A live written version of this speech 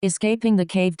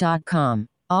EscapingTheCave.com.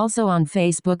 Also on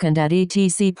Facebook and at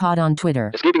ETCPod on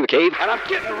Twitter. Escaping the Cave. And I'm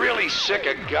getting really sick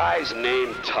of guys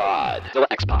named Todd. Todzilla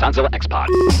X-Pod.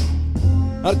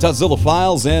 Hi, Todzilla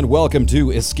Files, and welcome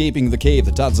to Escaping the Cave,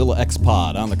 the Todzilla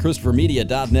X-Pod on the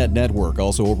ChristopherMedia.net network.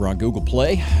 Also over on Google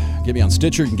Play. Get me on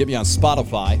Stitcher. You can get me on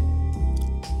Spotify.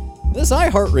 This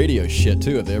iHeartRadio shit,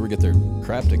 too, if they ever get their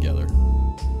crap together.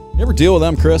 You ever deal with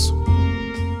them, Chris?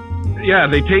 Yeah,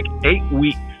 they take 8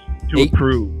 weeks to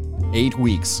approve. 8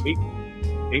 weeks. 8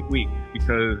 weeks,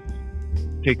 because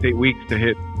it takes 8 weeks to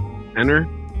hit enter.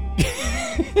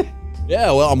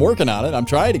 Yeah, well, I'm working on it. I'm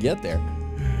trying to get there.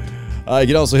 You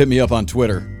can also hit me up on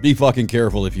Twitter. Be fucking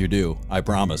careful if you do, I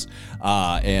promise.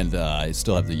 And I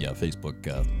still have the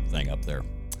Facebook thing up there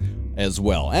as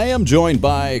well. I am joined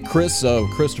by Chris of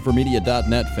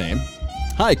ChristopherMedia.net fame.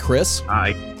 Hi, Chris.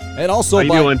 Hi. And also How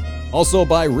you doing? Also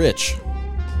by Rich.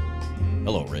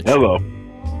 Hello, Rich. Hello.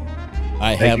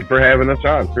 Thank you for having us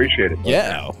on. Appreciate it.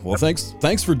 Yeah. Well,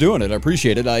 thanks for doing it. I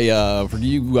appreciate it. For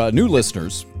you new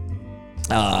listeners,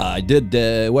 I did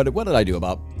what did I do?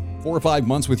 About 4 or 5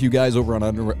 months with you guys over on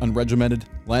Unregimented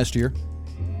last year.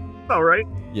 All right.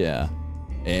 Yeah.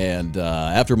 And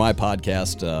after my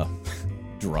podcast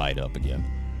dried up again,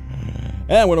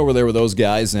 and I went over there with those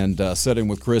guys and sat in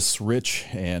with Chris, Rich,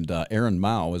 and Aaron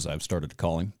Mao, as I've started to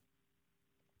call him,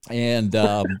 and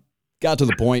got to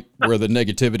the point where the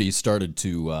negativity started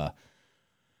to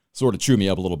sort of chew me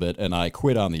up a little bit, and I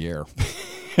quit on the air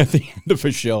at the end of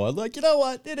a show. I'm like, you know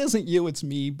what? It isn't you, it's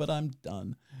me, but I'm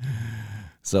done.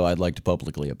 So I'd like to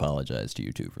publicly apologize to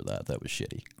you two for that. That was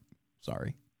shitty.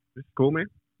 Sorry. It's cool, man.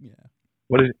 Yeah.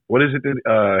 What is it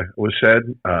that was said?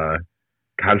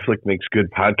 Conflict makes good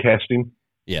podcasting.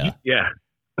 Yeah. Yeah.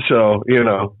 So,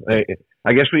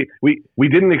 I guess we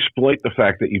didn't exploit the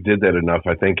fact that you did that enough,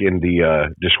 I think, in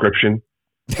the description.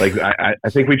 Like, I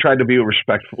think we tried to be a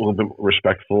little bit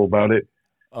respectful about it.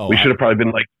 Oh, we should have probably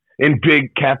been like, in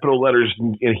big capital letters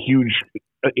in huge,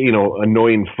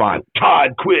 annoying font.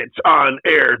 Todd quits on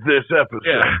air this episode.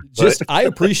 Yeah. I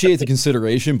appreciate the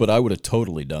consideration, but I would have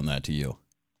totally done that to you.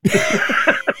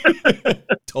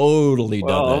 Totally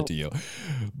done that to you.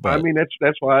 But, I mean,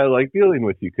 that's why I like dealing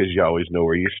with you, because you always know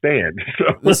where you stand. So.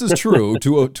 This is true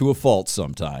to a fault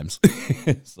sometimes.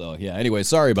 So yeah. Anyway,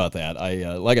 sorry about that.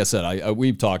 Like I said,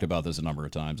 we've talked about this a number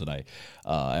of times, and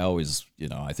I always,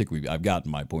 I think I've gotten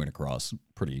my point across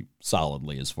pretty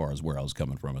solidly as far as where I was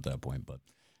coming from at that point. But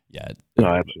yeah, no,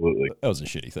 absolutely, that was a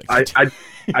shitty thing. I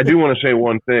do want to say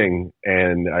one thing,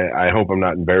 and I hope I'm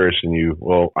not embarrassing you.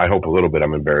 Well, I hope a little bit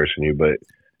I'm embarrassing you, but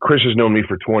Chris has known me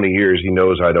for 20 years. He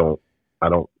knows I don't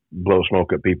blow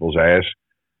smoke at people's ass.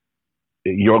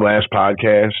 Your last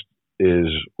podcast is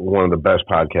one of the best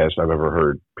podcasts I've ever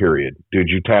heard, period. Dude,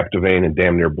 you tapped a vein and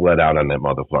damn near bled out on that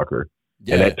motherfucker.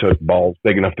 Yeah. And that took balls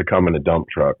big enough to come in a dump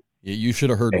truck. You should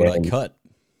have heard what I cut.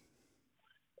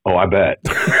 Oh, I bet.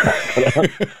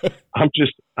 I'm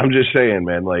just saying,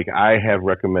 man, like, I have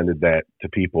recommended that to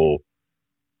people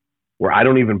where I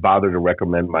don't even bother to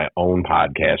recommend my own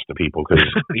podcast to people, because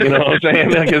you know what I'm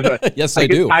saying? Yes, I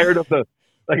do. I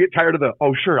get tired of the,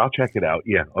 oh, sure, I'll check it out.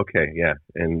 Yeah, okay, yeah.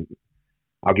 And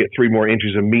I'll get 3 more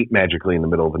inches of meat magically in the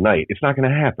middle of the night. It's not going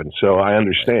to happen, so I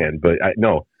understand. But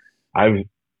I've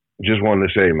just wanted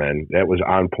to say, man, that was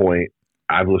on point.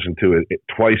 I've listened to it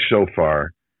twice so far.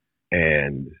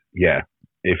 And, yeah,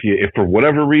 if for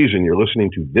whatever reason you're listening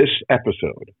to this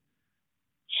episode,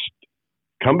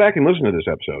 come back and listen to this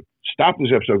episode. Stop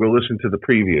this episode, go listen to the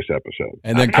previous episode.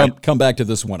 And then come back to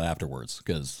this one afterwards,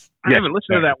 because I haven't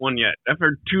listened to that one yet. I've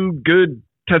heard 2 good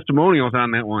testimonials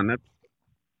on that one.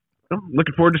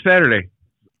 Looking forward to Saturday.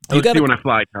 I'll see when I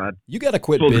fly, Todd. You got to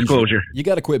quit full disclosure. You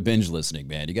got to quit binge listening,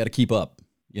 man. You got to keep up.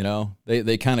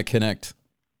 They kind of connect.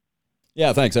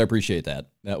 Yeah, thanks. I appreciate that.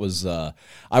 That was I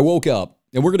woke up,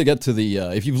 and we're going to get to the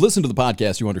if you've listened to the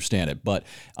podcast, you understand it, but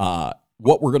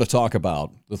what we're going to talk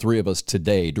about, the 3 of us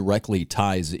today, directly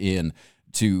ties in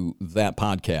to that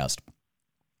podcast.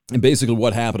 And basically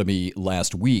what happened to me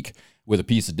last week with a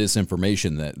piece of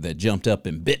disinformation that jumped up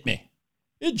and bit me.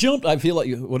 It jumped. I feel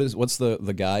like, what's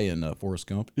the guy in Forrest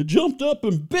Gump? It jumped up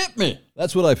and bit me.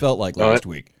 That's what I felt like last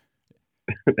week.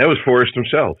 That was Forrest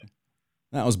himself.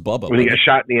 That was Bubba. When he got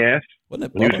shot in the ass? Wasn't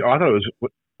it Bubba? I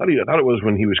thought it was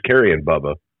when he was carrying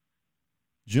Bubba.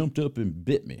 Jumped up and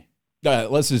bit me.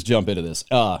 Let's just jump into this.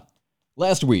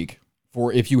 Last week,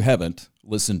 if you haven't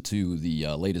listened to the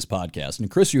latest podcast,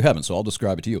 and Chris, you haven't, so I'll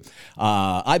describe it to you.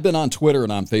 I've been on Twitter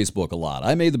and on Facebook a lot.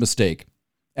 I made the mistake,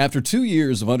 after 2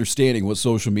 years of understanding what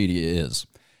social media is,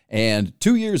 and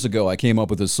 2 years ago, I came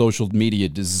up with a social media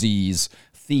disease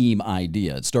theme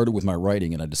idea. It started with my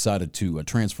writing, and I decided to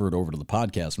transfer it over to the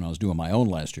podcast when I was doing my own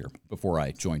last year before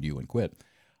I joined you and quit.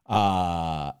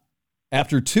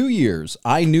 After 2 years,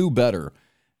 I knew better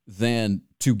than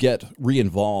to get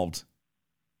re-involved,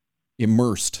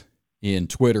 immersed in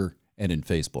Twitter and in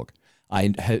Facebook. I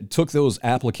took those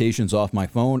applications off my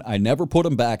phone. I never put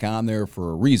them back on there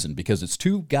for a reason, because it's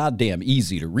too goddamn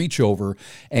easy to reach over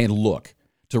and look.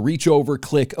 To reach over,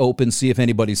 click open, see if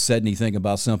anybody said anything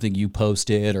about something you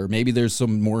posted, or maybe there's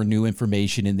some more new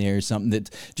information in there, something that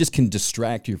just can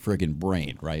distract your friggin'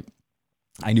 brain, right?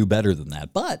 I knew better than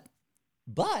that. But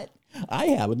I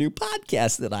have a new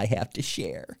podcast that I have to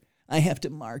share. I have to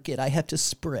market. I have to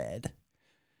spread.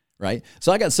 Right?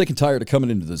 So I got sick and tired of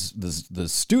coming into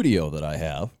this studio that I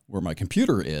have, where my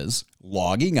computer is,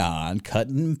 logging on,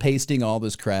 cutting and pasting all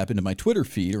this crap into my Twitter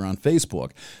feed or on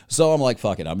Facebook. So I'm like,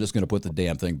 fuck it, I'm just going to put the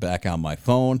damn thing back on my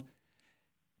phone.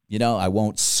 You know, I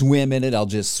won't swim in it. I'll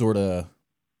just sort of,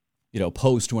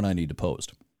 post when I need to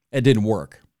post. It didn't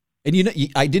work.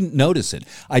 And I didn't notice it.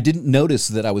 I didn't notice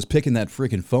that I was picking that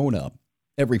freaking phone up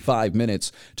every 5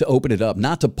 minutes to open it up,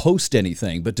 not to post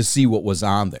anything, but to see what was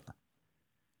on there.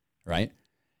 Right?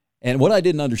 And what I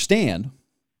didn't understand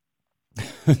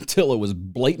until it was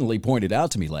blatantly pointed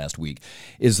out to me last week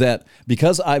is that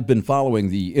because I've been following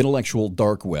the intellectual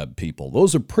dark web people, that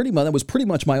was pretty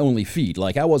much my only feed.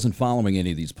 Like, I wasn't following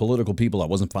any of these political people. I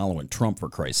wasn't following Trump, for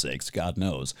Christ's sakes, God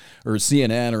knows, or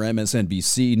CNN or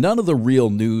MSNBC, none of the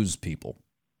real news people.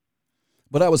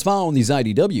 But I was following these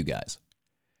IDW guys.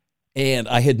 And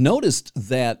I had noticed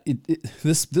that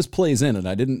this plays in, and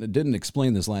I didn't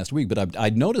explain this last week, but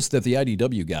I'd noticed that the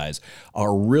IDW guys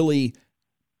are really,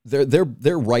 they're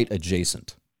right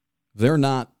adjacent. They're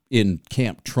not in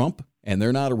Camp Trump, and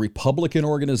they're not a Republican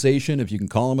organization, if you can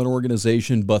call them an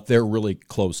organization, but they're really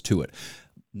close to it.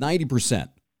 90%,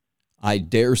 I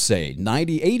dare say,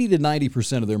 80 to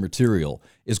 90% of their material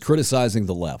is criticizing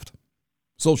the left.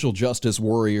 Social justice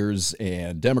warriors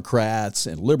and Democrats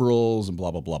and liberals and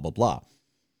blah, blah, blah, blah, blah.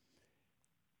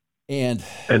 And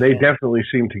they definitely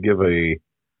seem to give a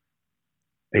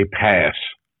pass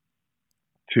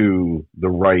to the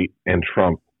right and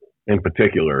Trump in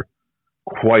particular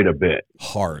quite a bit.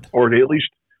 Hard. Or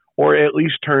at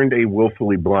least turned a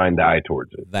willfully blind eye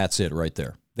towards it. That's it right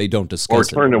there. They don't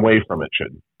discuss it. Or turned away from it,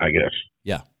 I guess.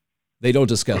 Yeah. They don't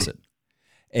discuss it.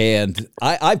 And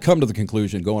I've come to the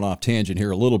conclusion, going off tangent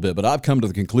here a little bit, but I've come to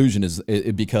the conclusion is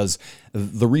because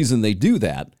the reason they do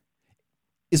that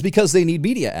is because they need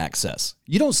media access.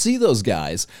 You don't see those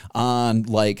guys on,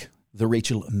 like, the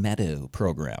Rachel Maddow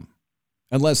program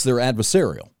unless they're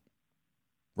adversarial,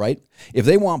 right? If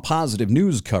they want positive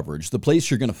news coverage, the place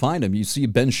you're going to find them, you see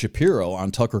Ben Shapiro on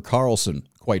Tucker Carlson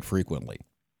quite frequently.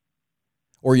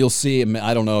 Or you'll see him,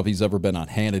 I don't know if he's ever been on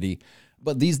Hannity,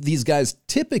 but these guys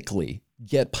typically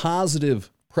get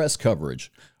positive press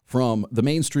coverage from the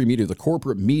mainstream media, the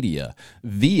corporate media,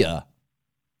 via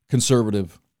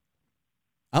conservative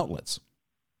outlets.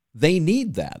 They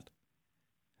need that.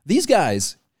 These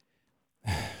guys,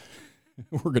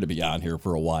 we're going to be on here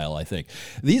for a while, I think.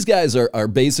 These guys are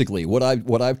basically what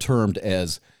I've termed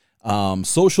as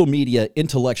social media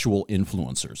intellectual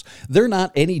influencers. They're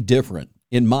not any different,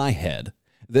 in my head,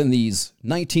 than these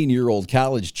 19-year-old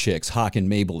college chicks hawking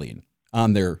Maybelline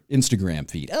on their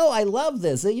Instagram feed. Oh, I love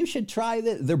this. You should try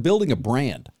this. They're building a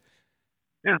brand.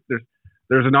 Yeah,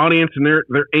 there's an audience, and they're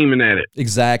aiming at it.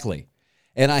 Exactly.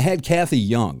 And I had Kathy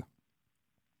Young.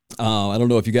 I don't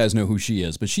know if you guys know who she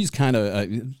is, but she's kind of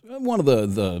one of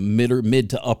the mid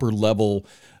to upper level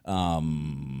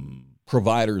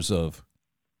providers of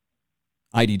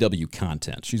IDW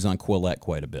content. She's on Quillette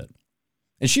quite a bit.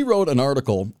 And she wrote an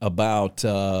article about,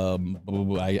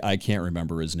 I can't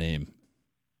remember his name.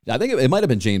 I think it might have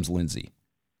been James Lindsay.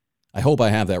 I hope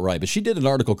I have that right. But she did an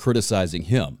article criticizing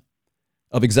him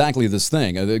of exactly this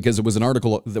thing, because it was an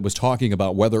article that was talking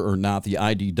about whether or not the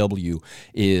IDW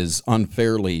is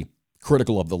unfairly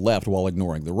critical of the left while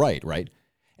ignoring the right, right?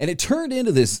 And it turned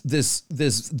into this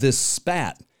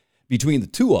spat between the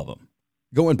two of them,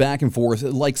 going back and forth,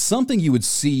 like something you would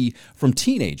see from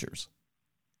teenagers.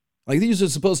 Like, these are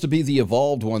supposed to be the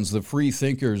evolved ones, the free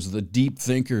thinkers, the deep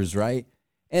thinkers, right?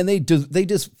 And they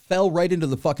just fell right into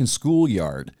the fucking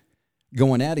schoolyard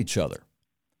going at each other.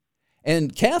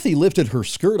 And Kathy lifted her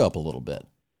skirt up a little bit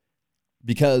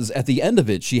because at the end of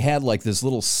it, she had like this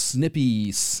little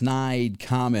snippy, snide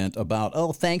comment about,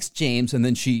 oh, thanks, James. And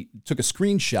then she took a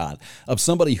screenshot of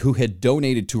somebody who had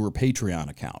donated to her Patreon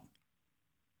account.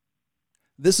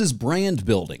 This is brand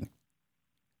building.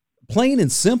 Plain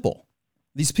and simple.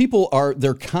 These people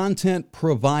they're content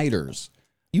providers.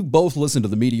 You both listen to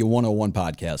the Media 101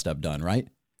 podcast I've done, right?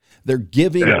 They're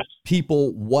giving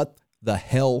people what the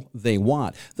hell they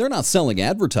want. They're not selling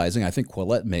advertising. I think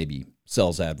Quillette maybe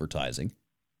sells advertising.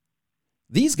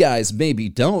 These guys maybe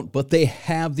don't, but they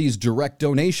have these direct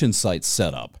donation sites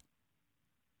set up.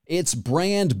 It's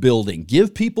brand building.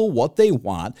 Give people what they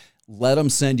want. Let them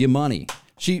send you money.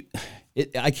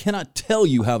 I cannot tell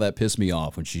you how that pissed me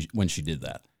off when she did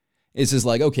that. It's just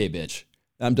like, okay, bitch,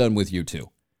 I'm done with you too.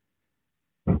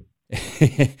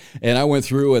 And I went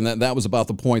through, and that was about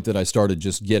the point that I started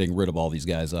just getting rid of all these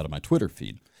guys out of my Twitter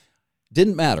feed.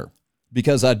 Didn't matter,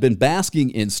 because I'd been basking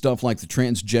in stuff like the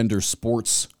transgender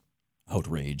sports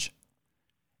outrage.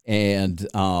 And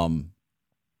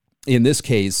in this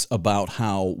case, about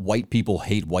how white people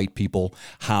hate white people,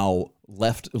 how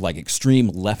extreme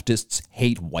leftists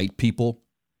hate white people.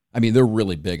 I mean, they're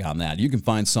really big on that. You can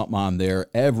find something on there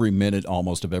every minute,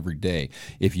 almost of every day,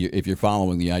 if you're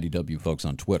following the IDW folks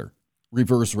on Twitter.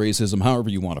 Reverse racism, however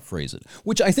you want to phrase it,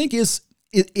 which I think is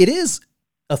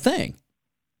a thing.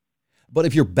 But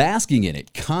if you're basking in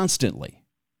it constantly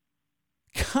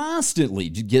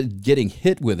getting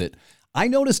hit with it, I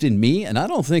noticed in me, and I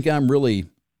don't think I'm really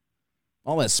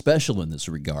all that special in this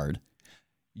regard,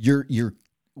 you're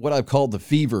what I've called the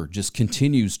fever just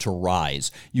continues to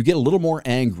rise. You get a little more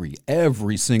angry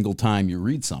every single time you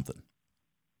read something,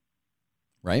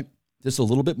 right? Just a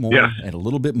little bit more, and a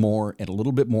little bit more, and a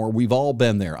little bit more. We've all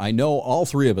been there. I know all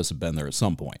three of us have been there at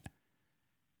some point.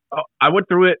 I went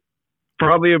through it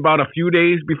probably about a few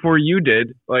days before you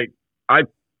did. Like, I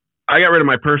got rid of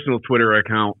my personal Twitter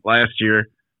account last year.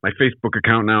 My Facebook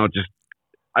account now,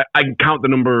 I can count the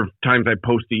number of times I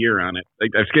post a year on it.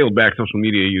 Like, I've scaled back social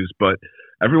media use, but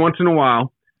every once in a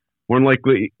while, more than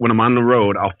likely when I'm on the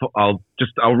road, I'll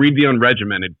read the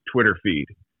unregimented Twitter feed,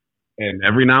 and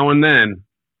every now and then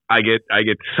I get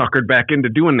suckered back into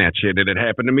doing that shit. And it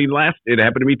happened to me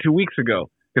 2 weeks ago,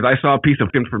 because I saw a piece of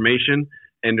information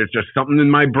and there's just something in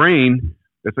my brain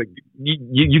that's like,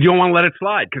 you don't want to let it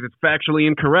slide because it's factually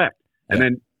incorrect. And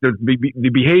then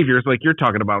the behaviors like you're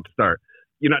talking about start,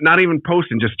 not even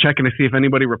posting, just checking to see if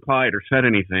anybody replied or said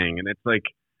anything. And it's like,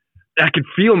 I could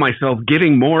feel myself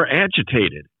getting more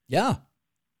agitated. Yeah.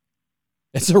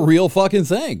 It's a real fucking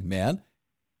thing, man.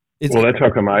 That's how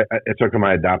come I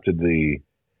adopted the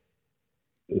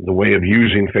way of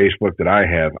using Facebook that I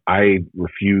have. I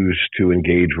refuse to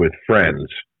engage with friends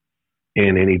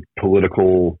in any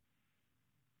political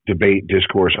debate,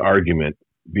 discourse, argument,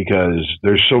 because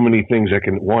there's so many things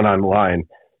online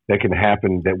that can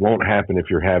happen that won't happen if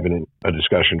you're having a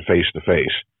discussion face to face.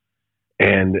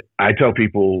 And I tell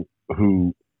people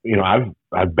who,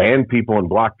 I've banned people and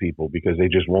blocked people because they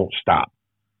just won't stop.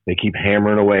 They keep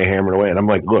hammering away. And I'm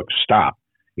like, look, stop.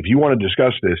 If you want to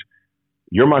discuss this,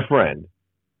 you're my friend.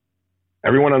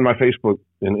 Everyone on my Facebook,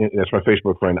 and that's my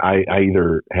Facebook friend, I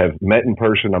either have met in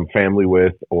person, I'm family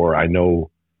with, or I know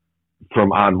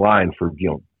from online for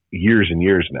years and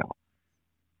years now.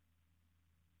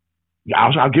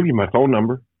 I'll give you my phone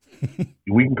number.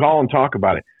 We can call and talk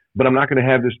about it. But I'm not going to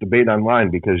have this debate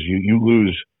online, because you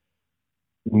lose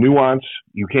nuance.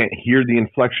 You can't hear the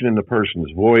inflection in the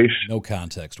person's voice. No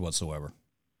context whatsoever.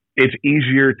 It's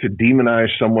easier to demonize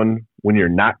someone when you're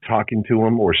not talking to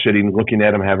them or sitting, looking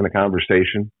at them, having a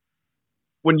conversation.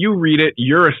 When you read it,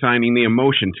 you're assigning the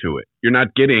emotion to it. You're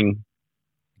not getting,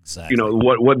 exactly,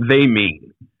 what they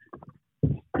mean.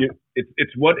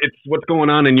 It's what's going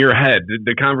on in your head.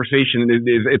 The conversation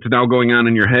it's now going on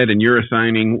in your head, and you're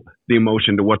assigning the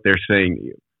emotion to what they're saying to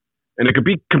you. And it could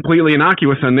be completely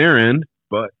innocuous on their end,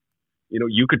 but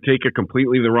you could take it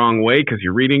completely the wrong way because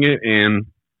you're reading it, and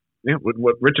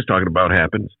what Rich is talking about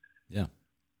happens. Yeah.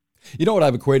 You know what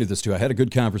I've equated this to? I had a good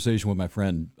conversation with my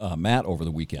friend Matt over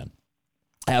the weekend.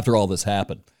 After all this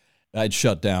happened, I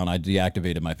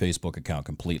deactivated my Facebook account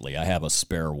completely. I have a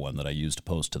spare one that I use to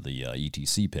post to the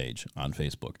ETC page on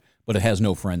Facebook, but it has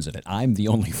no friends in it. I'm the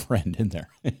only friend in there.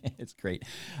 It's great.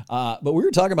 But we were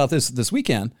talking about this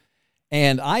weekend,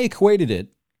 and I equated it,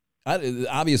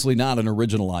 obviously not an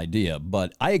original idea,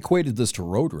 but I equated this to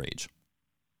road rage.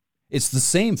 It's the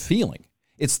same feeling.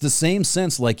 It's the same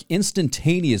sense, like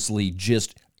instantaneously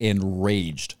just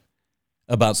enraged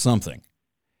about something.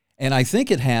 And I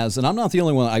think it has, and I'm not the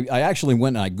only one. I actually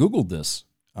went and I Googled this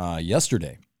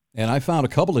yesterday, and I found a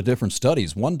couple of different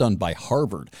studies, one done by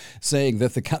Harvard, saying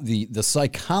that the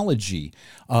psychology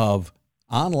of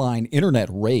online internet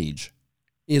rage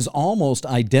is almost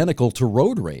identical to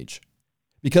road rage,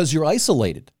 because you're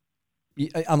isolated.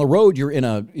 On the road, you're in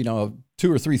a $2,000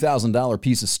 or $3,000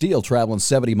 piece of steel traveling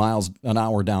 70 miles an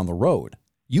hour down the road.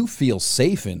 You feel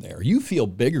safe in there. You feel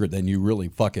bigger than you really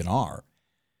fucking are.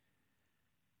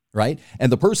 Right? And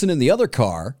the person in the other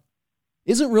car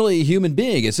isn't really a human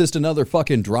being. It's just another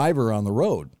fucking driver on the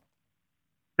road.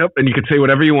 Yep, and you can say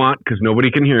whatever you want because nobody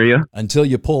can hear you. Until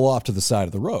you pull off to the side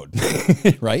of the road,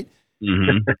 right?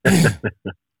 Mm-hmm.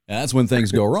 That's when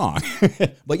things go wrong.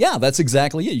 But yeah, that's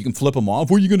exactly it. You can flip them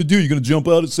off. What are you going to do? You're going to jump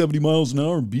out at 70 miles an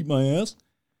hour and beat my ass?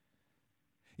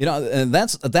 You know, and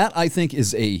that I think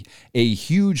is a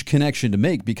huge connection to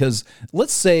make, because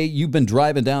let's say you've been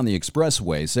driving down the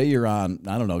expressway. Say you're on,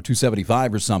 I don't know,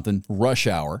 275 or something, rush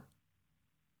hour,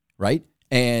 right?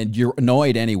 And you're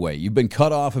annoyed anyway. You've been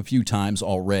cut off a few times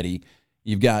already.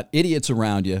 You've got idiots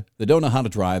around you that don't know how to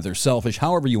drive. They're selfish,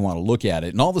 however you want to look at it.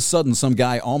 And all of a sudden, some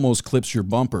guy almost clips your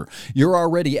bumper. You're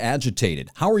already agitated.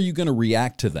 How are you going to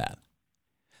react to that?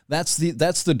 That's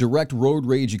the direct road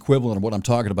rage equivalent of what I'm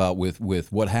talking about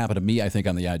with what happened to me, I think,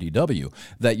 on the IDW,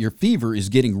 that your fever is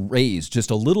getting raised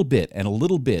just a little bit and a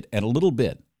little bit and a little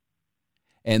bit.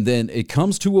 And then it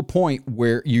comes to a point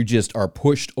where you just are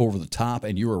pushed over the top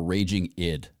and you're a raging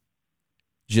id.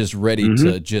 Just ready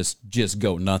to just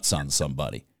go nuts on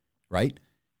somebody, right?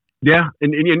 Yeah,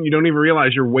 and you don't even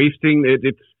realize you're wasting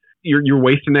it. You're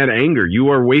wasting that anger. You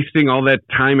are wasting all that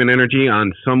time and energy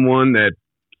on someone that's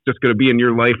just going to be in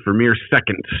your life for mere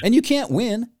seconds. And you can't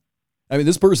win. I mean,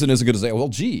 this person isn't going to say, well,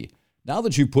 gee, now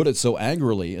that you put it so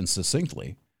angrily and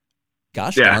succinctly,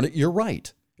 gosh darn it, you're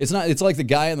right. It's like the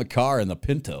guy in the car in the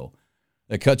Pinto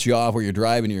that cuts you off where you're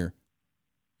driving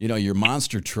your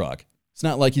monster truck. It's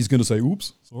not like he's going to say,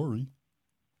 oops, sorry.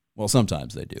 Well,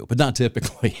 sometimes they do, but not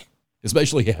typically,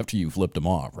 especially after you flipped them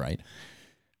off, right?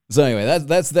 So anyway,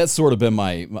 that's sort of been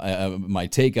my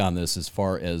take on this, as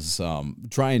far as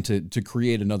trying to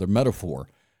create another metaphor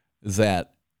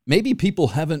that maybe people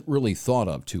haven't really thought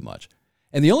of too much.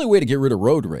 And the only way to get rid of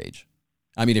road rage,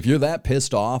 I mean, if you're that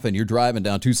pissed off and you're driving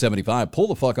down 275, pull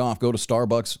the fuck off, go to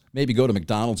Starbucks, maybe go to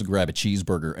McDonald's and grab a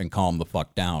cheeseburger and calm the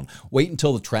fuck down. Wait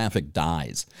until the traffic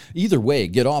dies. Either way,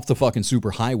 get off the fucking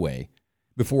superhighway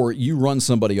before you run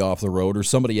somebody off the road or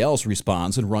somebody else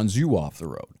responds and runs you off the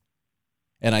road.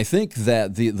 And I think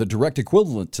that the direct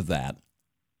equivalent to that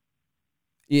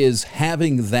is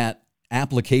having that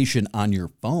application on your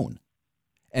phone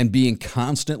and being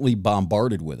constantly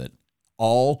bombarded with it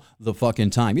all the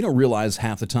fucking time. You don't realize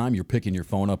half the time you're picking your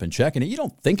phone up and checking it. You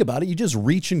don't think about it. You just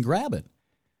reach and grab it.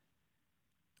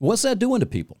 What's that doing to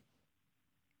people?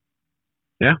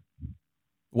 Yeah.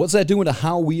 What's that doing to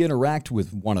how we interact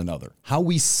with one another, how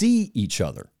we see each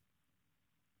other?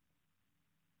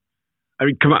 I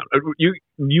mean, come on.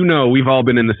 You know, we've all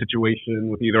been in the situation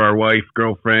with either our wife,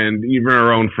 girlfriend, even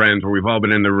our own friends, where we've all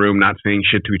been in the room not saying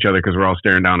shit to each other because we're all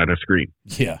staring down at a screen.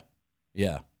 Yeah.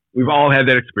 Yeah. We've all had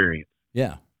that experience.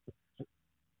 Yeah.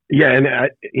 Yeah. And,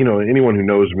 anyone who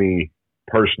knows me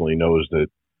personally knows that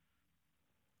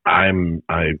I'm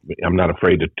not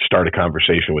afraid to start a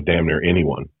conversation with damn near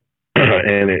anyone.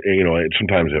 And,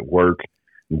 sometimes at work,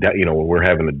 that, when we're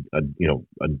having a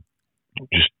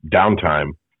just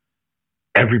downtime,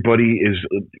 everybody is,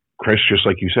 Chris, just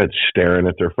like you said, staring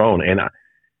at their phone. And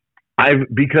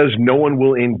because no one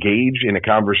will engage in a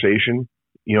conversation,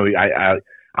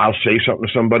 I'll say something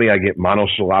to somebody, I get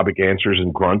monosyllabic answers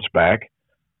and grunts back.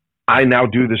 I now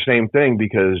do the same thing,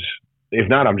 because if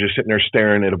not, I'm just sitting there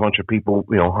staring at a bunch of people,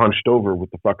 hunched over with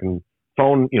the fucking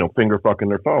phone, finger fucking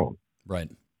their phone. Right.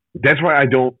 That's why I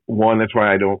don't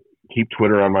keep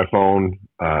Twitter on my phone.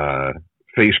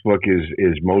 Facebook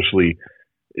is mostly,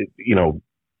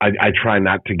 I try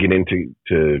not to get into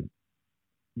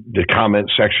the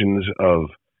comment sections of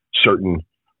certain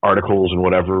articles and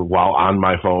whatever while on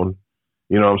my phone.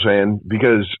 You know what I'm saying?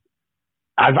 Because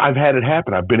I've had it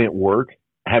happen. I've been at work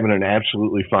having an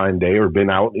absolutely fine day, or been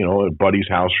out, at a buddy's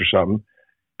house or something.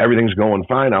 Everything's going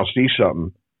fine. I'll see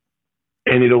something,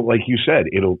 and it'll, like you said,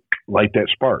 it'll light that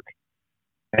spark.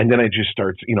 And then I just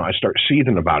start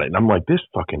seething about it. And I'm like, this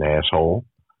fucking asshole.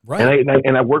 Right.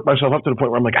 And I work myself up to the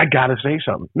point where I'm like, I got to say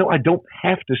something. No, I don't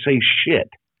have to say shit.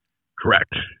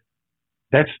 Correct.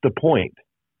 That's the point.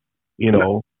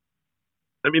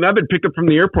 I mean, I've been picked up from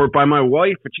the airport by my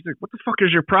wife, and she's like, what the fuck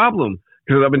is your problem?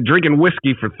 Because I've been drinking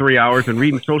whiskey for 3 hours and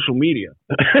reading social media.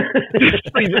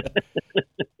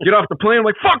 Get off the plane, I'm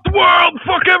like, fuck the world,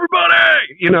 fuck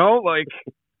everybody.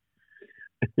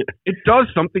 It does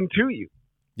something to you.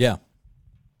 Yeah.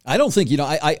 I don't think,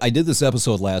 I did this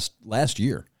episode last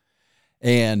year,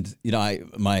 and,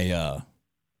 my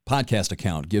podcast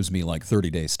account gives me like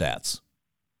 30-day stats,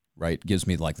 right? It gives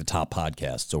me like the top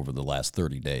podcasts over the last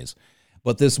 30 days.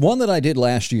 But this one that I did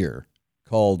last year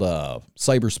called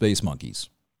Cyberspace Monkeys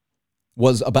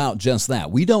was about just that.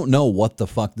 We don't know what the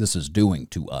fuck this is doing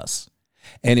to us.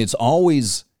 And it's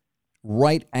always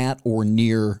right at or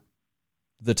near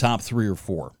the top 3 or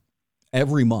 4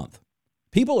 every month.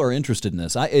 People are interested in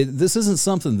this. This isn't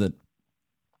something that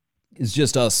is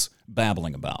just us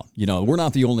babbling about. You know, we're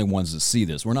not the only ones that see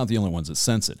this. We're not the only ones that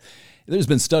sense it. There's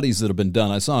been studies that have been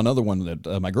done. I saw another one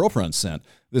that my girlfriend sent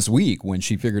this week when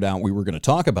she figured out we were going to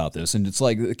talk about this. And it's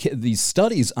like these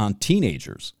studies on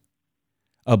teenagers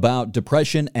about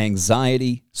depression,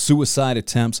 anxiety, suicide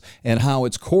attempts, and how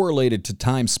it's correlated to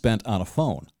time spent on a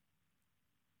phone.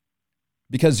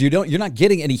 Because you're not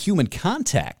getting any human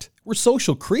contact. We're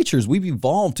social creatures. We've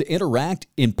evolved to interact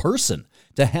in person,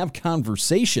 to have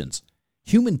conversations,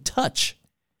 human touch.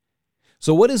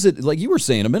 So what is it, like you were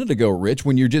saying a minute ago, Rich,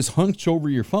 when you're just hunched over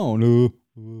your phone,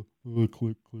 click,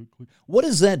 click, click. What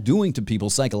is that doing to people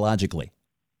psychologically?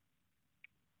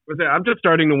 I'm just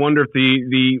starting to wonder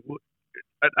if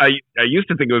I used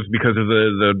to think it was because of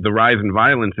the rise in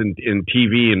violence in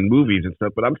TV and movies and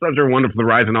stuff, but I'm starting to wonder if the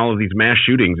rise in all of these mass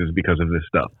shootings is because of this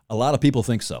stuff. A lot of people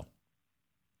think so.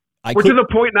 We're to the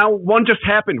point now, one just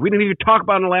happened. We didn't even talk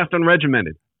about in the last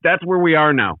Unregimented. That's where we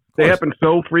are now. They happen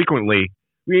so frequently.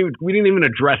 We didn't even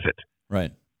address it.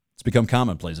 Right. It's become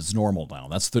commonplace. It's normal now.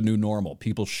 That's the new normal.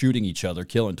 People shooting each other,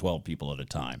 killing 12 people at a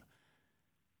time.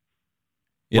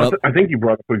 I think you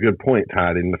brought up a good point,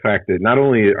 Todd, in the fact that not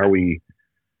only are we,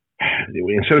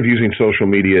 instead of using social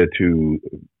media to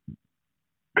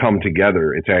come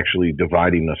together, it's actually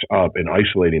dividing us up and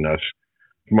isolating us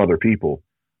from other people.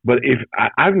 But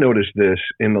I've noticed this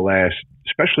in the last,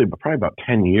 especially probably about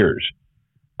 10 years,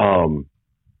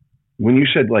 when you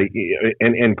said like,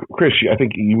 and Chris, I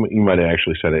think you might have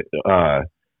actually said it.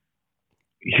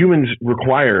 Humans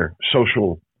require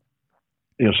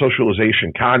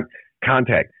socialization,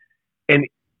 contact. And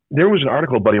there was an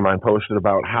article a buddy of mine posted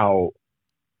about how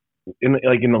in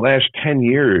the last 10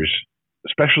 years,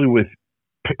 especially with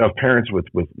parents with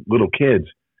little kids,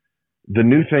 the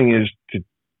new thing is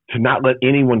to not let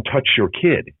anyone touch your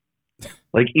kid.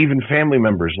 Like even family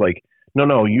members, like,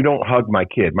 no, you don't hug my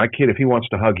kid. My kid, if he wants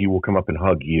to hug you, will come up and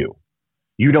hug you.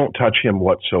 You don't touch him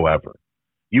whatsoever.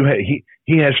 He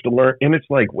has to learn. And it's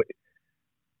like,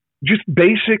 just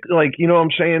basic, like, you know what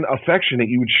I'm saying, affection that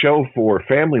you would show for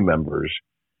family members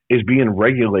is being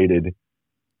regulated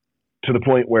to the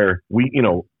point where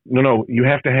no, you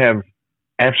have to have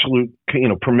absolute,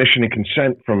 permission and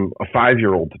consent from a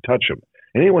 5-year-old to touch him.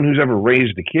 And anyone who's ever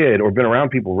raised a kid or been around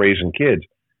people raising kids,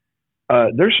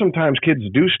 there's sometimes kids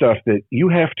do stuff that you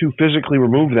have to physically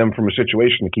remove them from a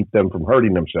situation to keep them from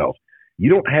hurting themselves. You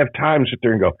don't have time to sit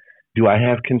there and go, do I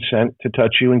have consent to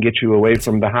touch you and get you away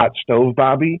from the hot stove,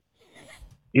 Bobby?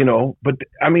 But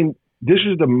I mean, this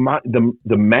is the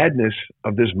madness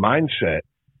of this mindset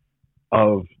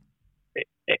of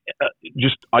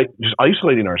just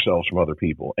isolating ourselves from other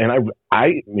people. And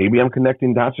maybe I'm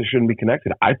connecting dots that shouldn't be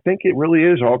connected. I think it really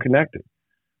is all connected.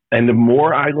 And the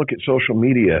more I look at social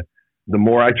media, the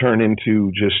more I turn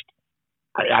into just,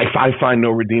 I find no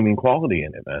redeeming quality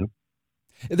in it, man.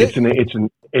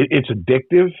 It's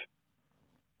addictive.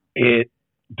 It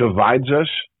divides us.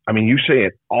 I mean, you say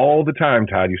it all the time,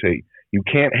 Todd. You say you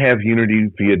can't have unity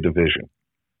via division.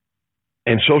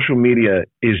 And social media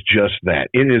is just that.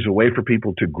 It is a way for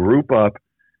people to group up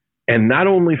and not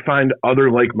only find other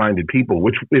like-minded people,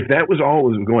 which if that was all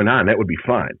that was going on, that would be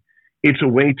fine. It's a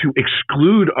way to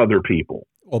exclude other people.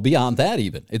 Well, beyond that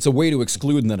even. It's a way to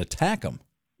exclude and then attack them.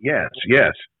 Yes.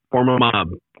 Form a mob.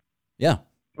 Yeah.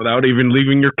 Without even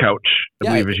leaving your couch, I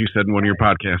believe, as you said in one of your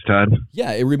podcasts, Todd.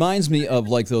 Yeah, it reminds me of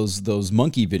like those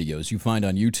monkey videos you find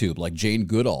on YouTube, like Jane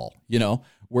Goodall,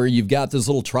 where you've got this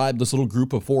little tribe, this little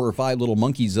group of 4 or 5 little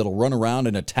monkeys that'll run around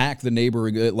and attack the neighbor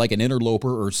like an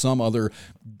interloper or some other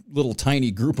little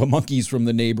tiny group of monkeys from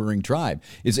the neighboring tribe.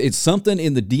 It's something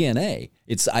in the DNA.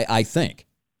 I think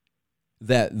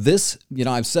that this,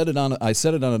 I said it on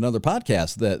another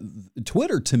podcast, that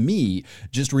Twitter to me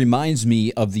just reminds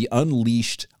me of the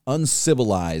unleashed,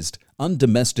 uncivilized,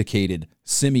 undomesticated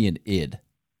simian id.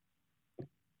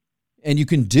 And you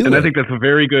can do it. And I think that's a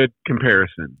very good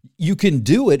comparison. You can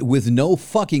do it with no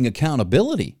fucking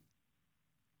accountability.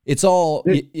 It's all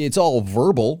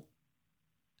verbal,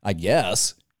 I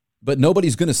guess, but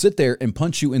nobody's going to sit there and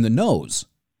punch you in the nose.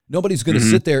 Nobody's going to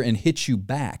sit there and hit you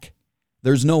back.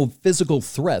 There's no physical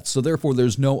threat, so therefore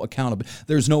there's no accountability.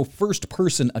 There's no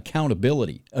first-person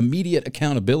accountability, immediate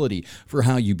accountability for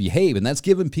how you behave, and that's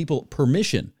giving people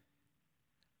permission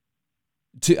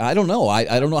to, I don't know.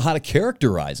 I don't know how to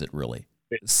characterize it, really.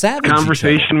 Savage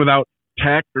conversation without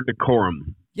tact or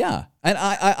decorum. Yeah, and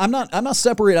I'm not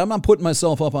separated. I'm not putting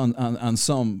myself up on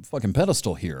some fucking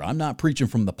pedestal here. I'm not preaching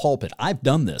from the pulpit. I've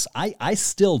done this. I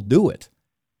still do it.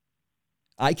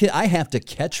 I have to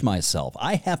catch myself.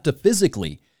 I have to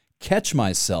physically catch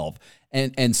myself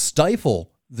and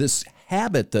stifle this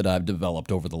habit that I've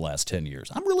developed over the last 10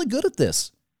 years. I'm really good at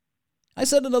this. I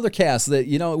said in another cast that,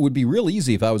 you know, it would be real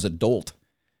easy if I was a dolt,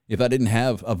 if I didn't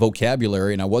have a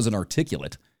vocabulary and I wasn't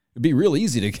articulate. It'd be real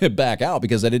easy to get back out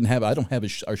because I don't have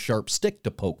a sharp stick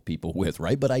to poke people with,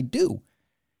 right? But I do.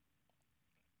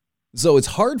 So it's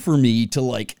hard for me to,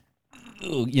 like,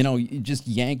 you know, just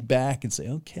yank back and say,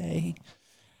 okay,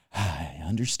 I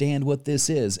understand what this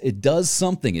is. It does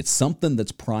something. It's something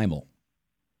that's primal.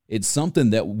 It's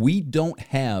something that we don't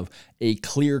have a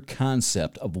clear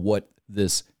concept of what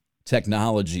this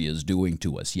technology is doing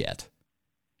to us yet.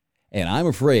 And I'm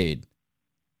afraid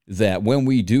that when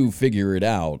we do figure it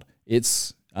out,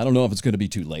 I don't know if it's going to be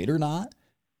too late or not,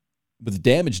 but the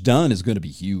damage done is going to be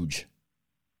huge.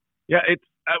 Yeah,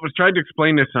 I was trying to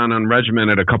explain this on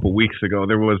Unregimented a couple weeks ago.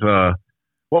 There was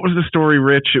what was the story,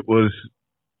 Rich? It was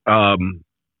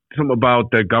something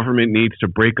about the government needs to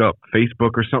break up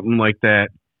Facebook or something like that.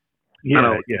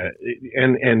 Yeah.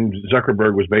 And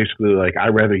Zuckerberg was basically like,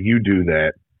 I'd rather you do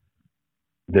that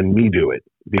than me do it,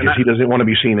 because he doesn't want to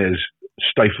be seen as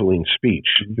stifling speech.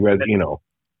 He'd rather, you know.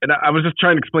 And I was just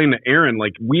trying to explain to Aaron,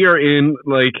 like, we are in,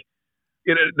 like,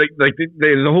 you know,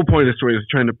 the whole point of the story is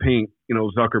trying to paint, you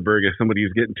know, Zuckerberg as somebody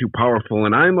who's getting too powerful.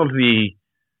 And I'm of the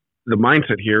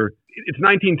mindset here. It's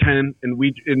 1910,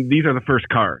 and these are the first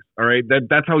cars. All right,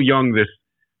 that's how young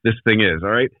this thing is. All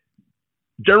right,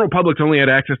 general public's only had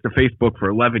access to Facebook for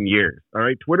 11 years. All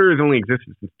right, Twitter has only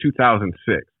existed since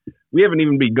 2006. We haven't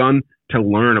even begun to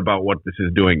learn about what this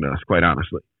is doing to us, quite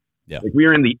honestly. Yeah, like, we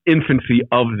are in the infancy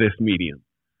of this medium.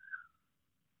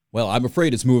 Well, I'm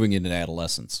afraid it's moving into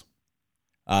adolescence.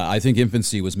 I think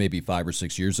infancy was maybe 5 or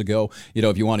 6 years ago. You know,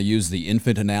 if you want to use the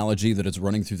infant analogy, that it's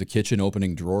running through the kitchen,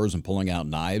 opening drawers and pulling out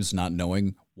knives, not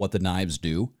knowing what the knives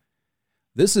do.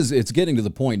 It's getting to the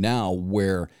point now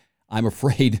where I'm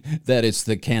afraid that it's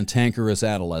the cantankerous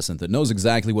adolescent that knows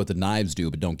exactly what the knives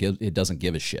do, but it doesn't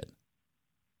give a shit.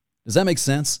 Does that make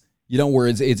sense? You know, where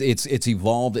it's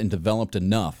evolved and developed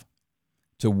enough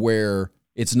to where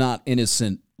it's not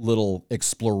innocent little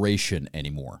exploration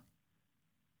anymore.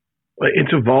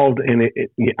 It's evolved, and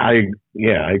I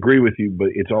agree with you, but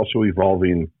it's also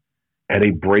evolving at a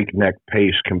breakneck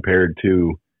pace compared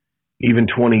to even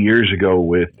 20 years ago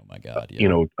with, oh my God, yeah. You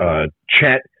know,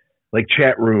 chat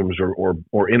rooms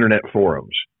or internet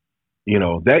forums. You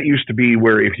know, that used to be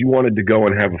where if you wanted to go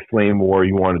and have a flame war,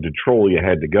 you wanted to troll, you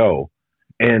had to go.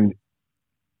 And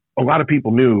a lot of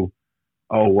people knew,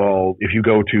 oh, well, if you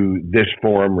go to this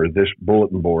forum or this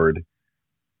bulletin board,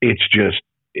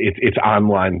 it's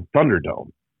online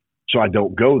Thunderdome, so I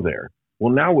don't go there.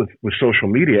 Well, now with social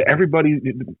media, everybody,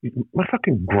 my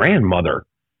fucking grandmother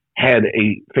had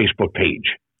a Facebook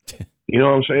page. You know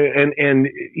what I'm saying? And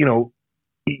you know,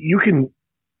 you can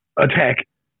attack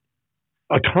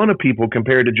a ton of people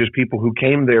compared to just people who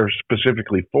came there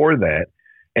specifically for that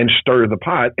and stir the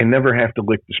pot and never have to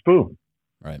lick the spoon.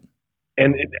 Right.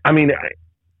 And I mean,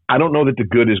 I don't know that the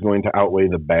good is going to outweigh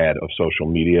the bad of social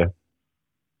media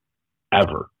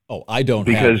ever. Oh, I don't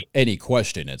have any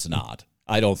question it's not.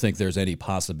 I don't think there's any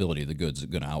possibility the good's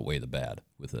going to outweigh the bad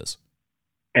with this.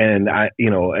 And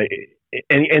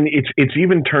it's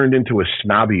even turned into a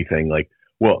snobby thing. Like,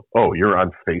 well, oh, you're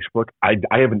on Facebook? I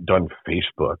haven't done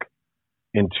Facebook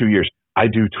in 2 years. I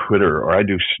do Twitter, or I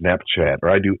do Snapchat, or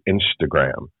I do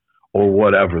Instagram, or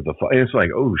whatever the fuck. And it's like,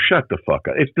 oh, shut the fuck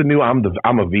up. It's the new I'm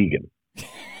a vegan.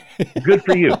 Good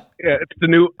for you. Yeah, it's the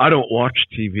new I don't watch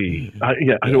TV.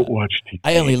 I don't watch TV.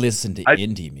 I only listen to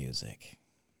indie music.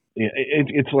 Yeah,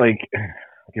 it's like,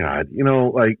 God, you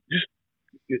know, like, just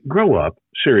grow up.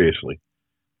 Seriously.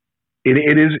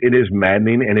 It is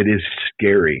maddening, and it is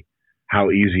scary how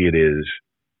easy it is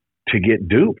to get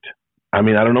duped. I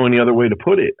mean, I don't know any other way to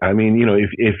put it. I mean, you know,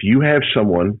 if you have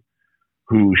someone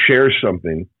who shares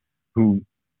something who,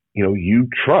 you know, you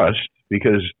trust,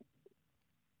 because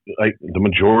like the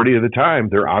majority of the time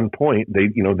they're on point. They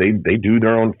do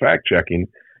their own fact checking,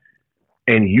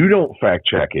 and you don't fact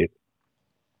check it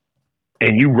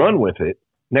and you run with it.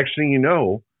 Next thing you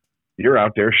know, you're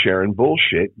out there sharing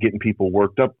bullshit, getting people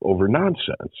worked up over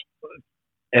nonsense.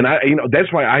 And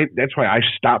that's why I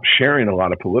stopped sharing a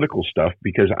lot of political stuff,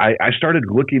 because I started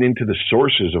looking into the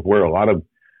sources of where a lot of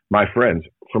my friends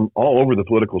from all over the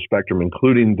political spectrum,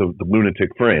 including the lunatic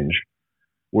fringe,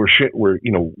 where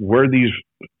these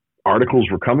articles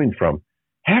were coming from.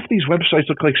 Half these websites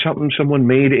look like something someone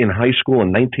made in high school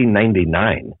in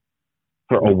 1999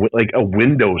 for a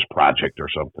Windows project or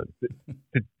something.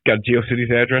 Got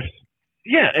GeoCities address?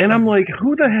 Yeah, and I'm like,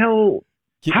 who the hell?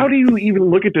 How do you even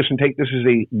look at this and take this as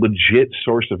a legit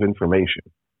source of information?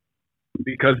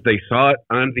 because they saw it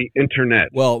on the internet.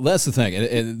 Well, that's the thing,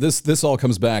 and this all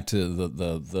comes back to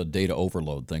the data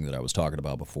overload thing that I was talking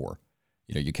about before.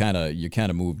 You know, you kind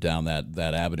of move down that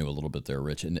avenue a little bit there,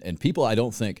 Rich, and people, I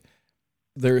don't think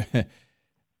there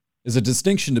is a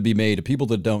distinction to be made of people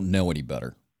that don't know any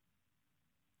better,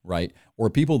 right, or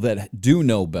people that do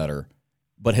know better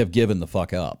but have given the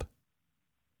fuck up.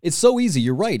 It's so easy.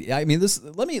 You're right. I mean, this.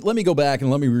 Let me go back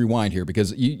and let me rewind here,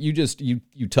 because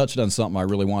you touched on something I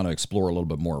really want to explore a little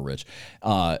bit more, Rich.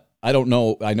 I don't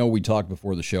know. I know we talked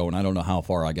before the show, and I don't know how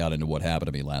far I got into what happened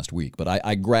to me last week, but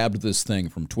I grabbed this thing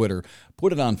from Twitter,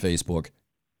 put it on Facebook,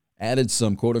 added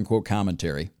some quote unquote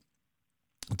commentary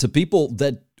to people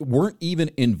that weren't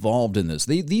even involved in this.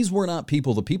 These were not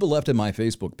people. The people left in my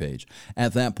Facebook page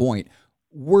at that point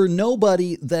were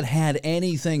nobody that had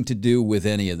anything to do with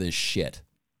any of this shit.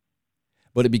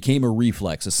 But it became a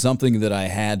reflex. It's something that I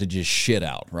had to just shit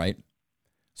out, right?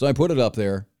 So I put it up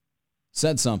there,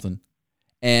 said something,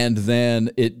 and then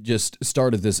it just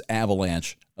started this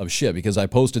avalanche of shit, because I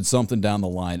posted something down the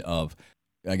line of,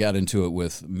 I got into it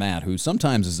with Matt, who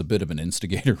sometimes is a bit of an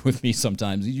instigator with me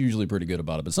sometimes. He's usually pretty good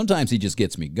about it, but sometimes he just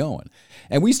gets me going.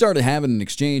 And we started having an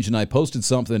exchange, and I posted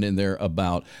something in there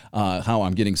about how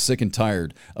I'm getting sick and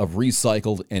tired of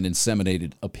recycled and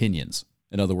inseminated opinions.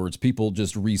 In other words, people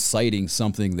just reciting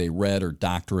something they read or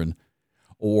doctrine,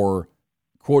 or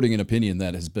quoting an opinion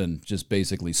that has been just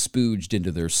basically spooged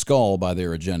into their skull by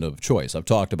their agenda of choice. I've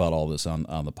talked about all this on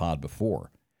the pod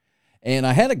before. And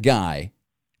I had a guy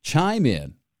chime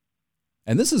in,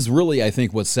 and this is really, I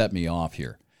think, what set me off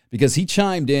here, because he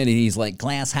chimed in and he's like,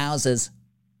 glass houses.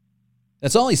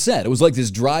 That's all he said. It was like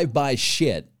this drive-by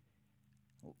shit,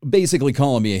 basically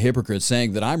calling me a hypocrite,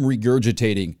 saying that I'm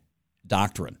regurgitating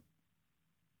doctrine.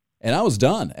 And I was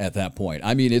done at that point.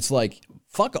 I mean, it's like,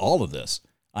 fuck all of this.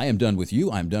 I am done with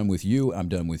you. I'm done with you. I'm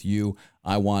done with you.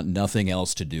 I want nothing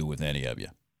else to do with any of you.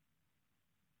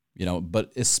 You know,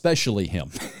 but especially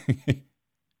him.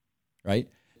 Right?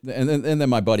 And then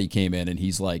my buddy came in and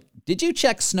he's like, did you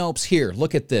check Snopes? Here,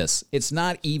 look at this. It's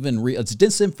not even real. It's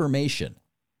disinformation.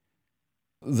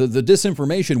 The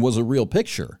disinformation was a real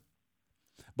picture.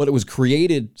 But it was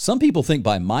created, some people think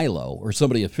by Milo or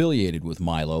somebody affiliated with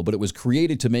Milo, but it was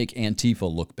created to make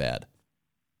Antifa look bad.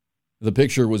 The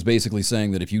picture was basically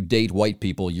saying that if you date white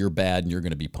people, you're bad and you're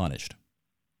going to be punished.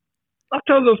 I'll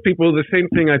tell those people the same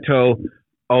thing I tell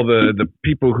all the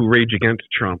people who rage against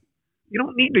Trump. You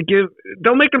don't need to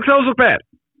don't make themselves look bad.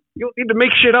 You don't need to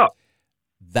make shit up.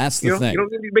 That's the thing. You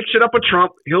don't need to make shit up with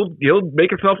Trump. He'll make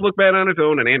himself look bad on his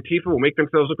own, and Antifa will make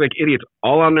themselves look like idiots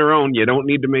all on their own. You don't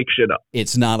need to make shit up.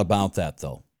 It's not about that,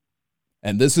 though.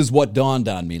 And this is what dawned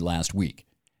on me last week.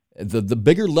 The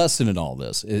bigger lesson in all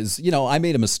this is, you know, I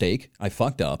made a mistake. I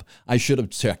fucked up. I should have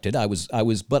checked it.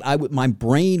 My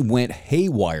brain went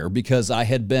haywire because I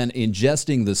had been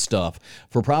ingesting this stuff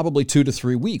for probably 2 to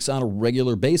 3 weeks on a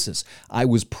regular basis. I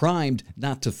was primed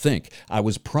not to think. I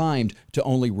was primed to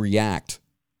only react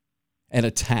and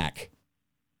attack.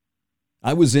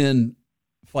 I was in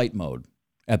fight mode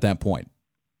at that point.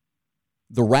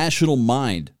 The rational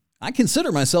mind, I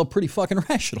consider myself pretty fucking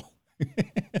rational.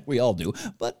 We all do,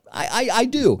 but I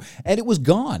do. And it was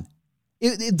gone.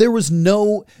 There was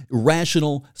no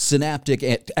rational synaptic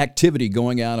activity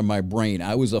going on in my brain.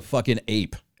 I was a fucking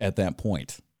ape at that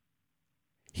point.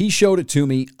 He showed it to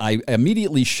me. I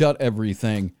immediately shut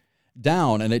everything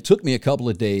down, and it took me a couple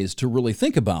of days to really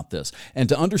think about this and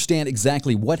to understand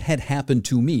exactly what had happened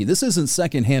to me. This isn't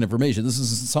secondhand information. This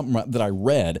is something that I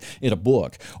read in a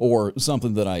book or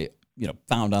something that I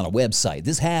found on a website.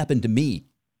 This happened to me.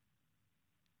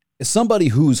 As somebody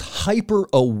who's hyper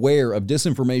aware of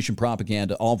disinformation,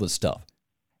 propaganda, all this stuff,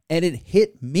 and it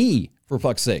hit me, for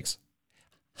fuck's sakes.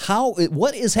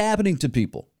 What is happening to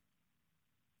people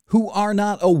who are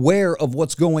not aware of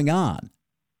what's going on?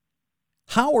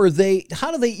 How do they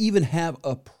even have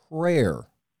a prayer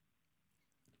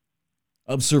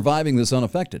of surviving this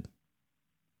unaffected?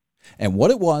 And what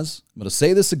it was, I'm going to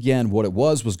say this again, what it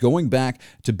was going back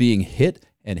to being hit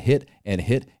and hit and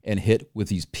hit and hit with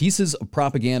these pieces of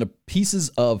propaganda, pieces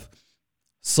of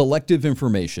selective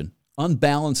information,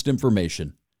 unbalanced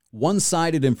information,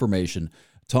 one-sided information,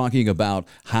 talking about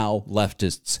how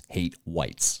leftists hate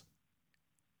whites.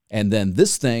 And then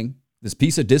this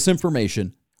piece of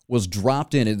disinformation was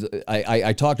dropped in.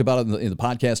 I talked about it in the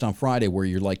podcast on Friday, where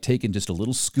you're like taking just a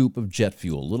little scoop of jet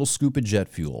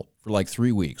fuel for like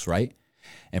 3 weeks, right?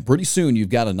 And pretty soon you've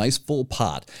got a nice full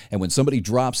pot. And when somebody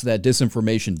drops that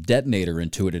disinformation detonator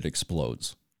into it, it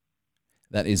explodes.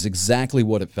 That is exactly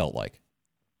what it felt like.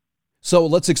 So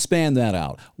let's expand that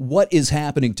out. What is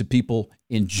happening to people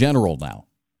in general now?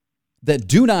 that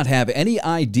do not have any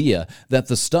idea that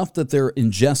the stuff that they're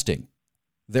ingesting,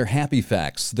 their happy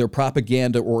facts, their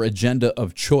propaganda or agenda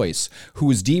of choice, who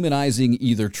is demonizing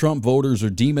either Trump voters or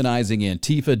demonizing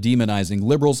Antifa, demonizing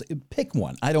liberals, pick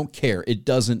one. I don't care. It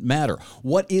doesn't matter.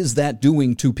 What is that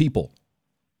doing to people?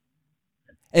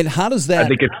 And how does that... I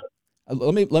think it's...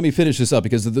 Let me finish this up,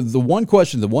 because the one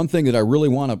question, the one thing that I really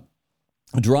want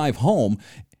to drive home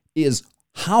is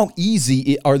how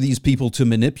easy are these people to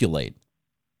manipulate?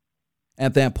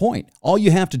 At that point, all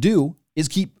you have to do is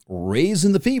keep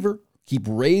raising the fever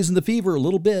a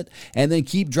little bit, and then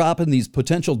keep dropping these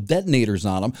potential detonators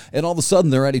on them, and all of a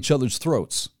sudden they're at each other's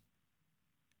throats.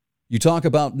 You talk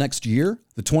about next year,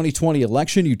 the 2020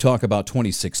 election, you talk about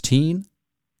 2016.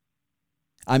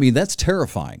 I mean, that's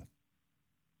terrifying.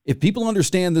 If people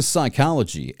understand this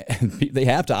psychology, and they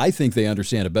have to, I think they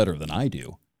understand it better than I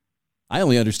do. I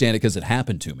only understand it because it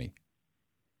happened to me.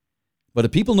 But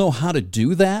if people know how to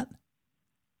do that,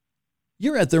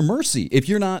 you're at their mercy if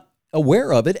you're not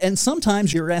aware of it. And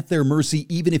sometimes you're at their mercy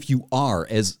even if you are,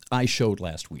 as I showed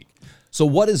last week. So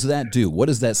what does that do? What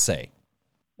does that say?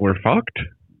 We're fucked.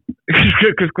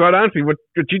 Because quite honestly, what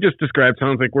you just described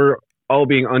sounds like we're all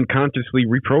being unconsciously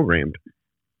reprogrammed.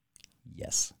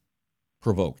 Yes.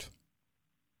 Provoked.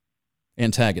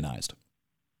 Antagonized.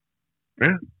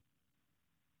 Yeah.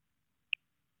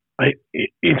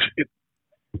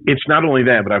 It's not only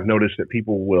that, but I've noticed that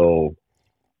people will,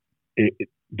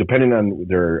 depending on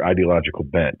their ideological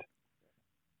bent,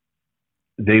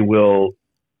 they will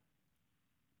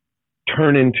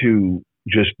turn into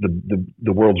just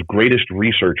the world's greatest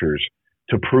researchers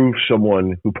to prove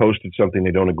someone who posted something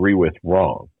they don't agree with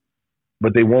wrong.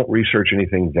 But they won't research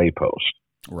anything they post.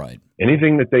 Right.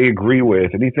 Anything that they agree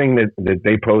with, anything that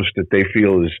they post that they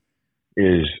feel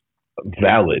is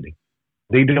valid,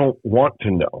 they don't want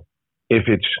to know if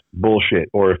it's bullshit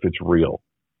or if it's real.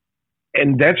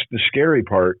 And that's the scary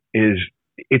part, is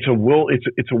it's a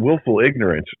willful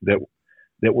ignorance that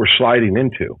we're sliding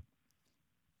into.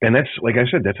 And that's, like I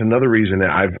said, that's another reason that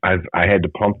I had to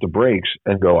pump the brakes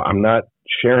and go, I'm not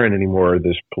sharing any more of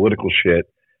this political shit,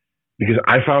 because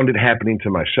I found it happening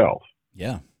to myself.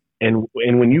 Yeah. And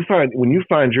when you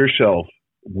find yourself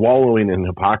wallowing in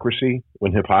hypocrisy,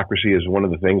 when hypocrisy is one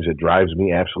of the things that drives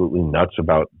me absolutely nuts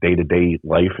about day-to-day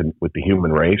life and with the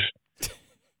human race,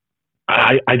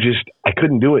 I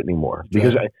couldn't do it anymore,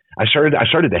 because I started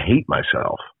to hate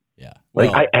myself. Yeah.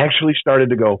 Like, I actually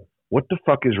started to go, what the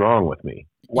fuck is wrong with me?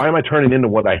 Why am I turning into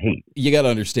what I hate? You got to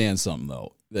understand something,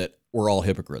 though, that we're all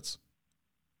hypocrites.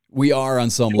 We are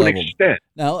on some To level. an extent.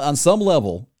 Now, on some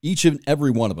level, each and every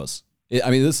one of us. I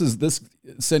mean, this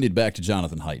send it back to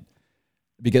Jonathan Haidt,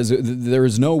 because there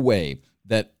is no way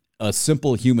that a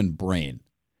simple human brain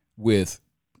with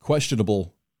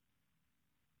questionable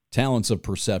talents of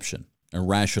perception and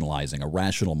rationalizing, a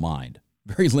rational mind,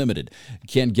 very limited,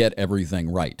 can get everything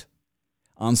right.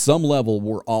 On some level,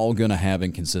 we're all going to have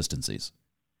inconsistencies,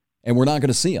 and we're not going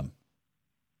to see them.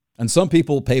 And some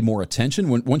people pay more attention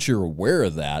once you're aware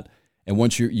of that. And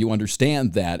once you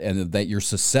understand that, and that you're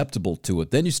susceptible to it,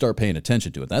 then you start paying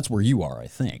attention to it. That's where you are, I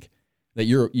think. That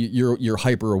you're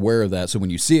hyper aware of that, so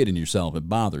when you see it in yourself, it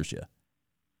bothers you,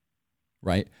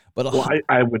 right? But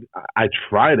I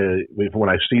try to, when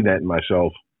I see that in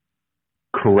myself,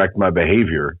 correct my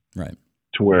behavior, right?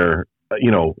 To where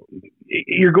you're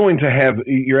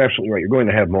absolutely right. You're going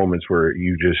to have moments where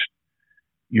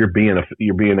you're being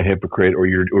a hypocrite, or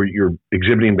you're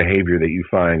exhibiting behavior that you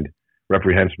find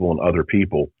reprehensible in other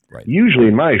people. Right. Usually,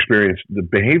 in my experience, the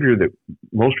behavior that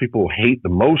most people hate the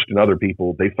most in other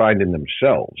people, they find in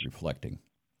themselves. Reflecting.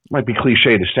 It might be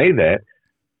cliche to say that,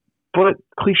 but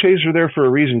cliches are there for a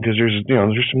reason, because there's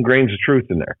some grains of truth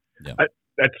in there. Yeah.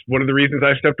 That's one of the reasons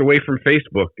I stepped away from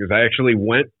Facebook, is I actually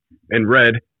went and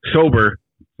read sober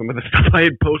some of the stuff I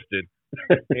had posted,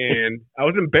 and I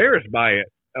was embarrassed by it.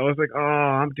 I was like, oh,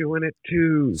 I'm doing it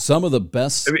too. Some of the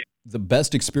best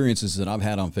experiences that I've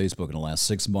had on Facebook in the last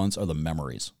 6 months are the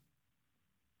memories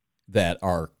that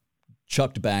are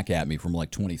chucked back at me from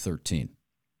like 2013.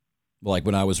 Like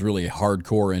when I was really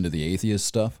hardcore into the atheist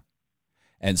stuff.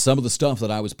 And some of the stuff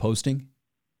that I was posting,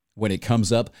 when it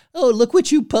comes up, oh, look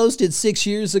what you posted 6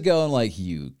 years ago. I'm like,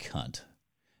 you cunt.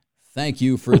 Thank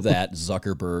you for that,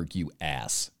 Zuckerberg, you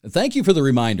ass. Thank you for the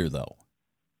reminder, though.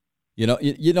 You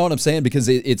know what I'm saying? Because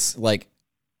it's like,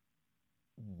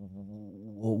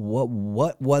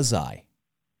 what was I?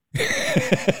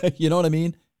 You know what I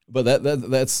mean? But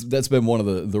that's been one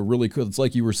of the really cool. It's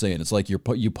like you were saying. It's like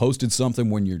you posted something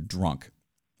when you're drunk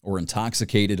or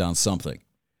intoxicated on something,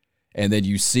 and then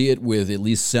you see it with at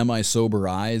least semi-sober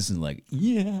eyes, and like,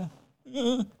 get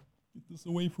this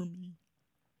away from me.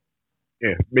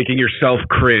 making yourself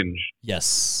cringe.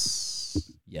 Yes.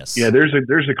 Yeah, there's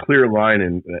a clear line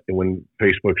in when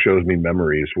Facebook shows me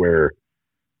memories where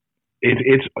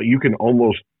it's you can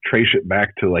almost trace it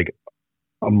back to like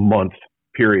a month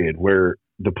period where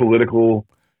the political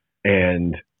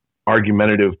and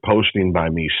argumentative posting by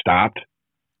me stopped.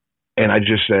 And I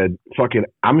just said, fuck it,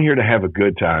 I'm here to have a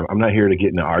good time. I'm not here to get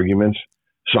into arguments.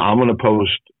 So I'm going to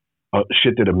post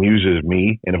shit that amuses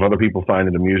me. And if other people find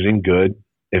it amusing, good.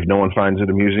 If no one finds it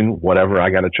amusing, whatever, I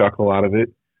got a chuckle out of it.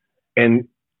 And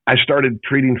I started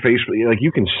treating Facebook, like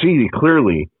you can see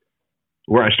clearly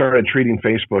where I started treating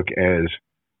Facebook as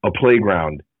a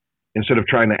playground instead of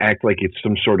trying to act like it's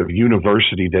some sort of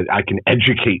university that I can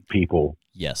educate people.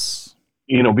 Yes.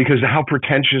 You know, because how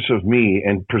pretentious of me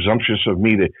and presumptuous of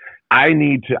me that I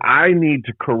need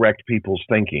to correct people's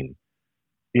thinking.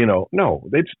 You know, no,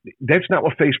 that's not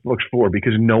what Facebook's for,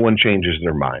 because no one changes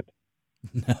their mind.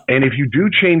 No. And if you do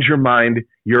change your mind,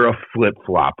 you're a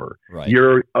flip-flopper. Right.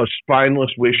 You're a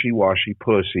spineless, wishy-washy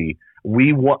pussy.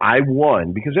 I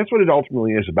won, because that's what it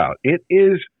ultimately is about. It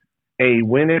is a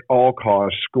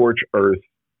win-at-all-costs, scorch earth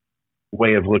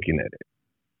way of looking at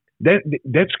it.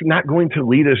 That's not going to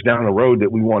lead us down a road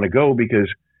that we want to go, because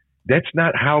that's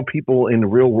not how people in the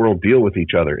real world deal with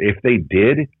each other. If they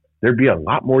did, there'd be a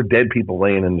lot more dead people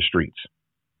laying in the streets.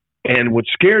 And what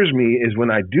scares me is when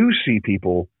I do see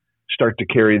people start to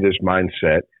carry this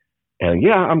mindset, and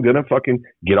yeah, I'm going to fucking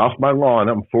get off my lawn.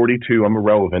 I'm 42. I'm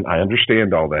irrelevant. I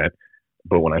understand all that.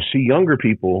 But when I see younger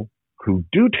people who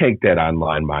do take that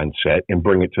online mindset and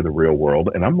bring it to the real world,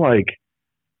 and I'm like,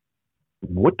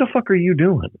 what the fuck are you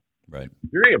doing? Right.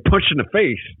 You're going to get punched in the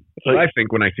face. That's what I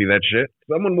think when I see that shit.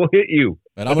 Someone will hit you.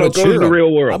 And I'm going to cheer the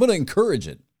real world. I'm going to encourage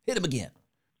it. Hit him again.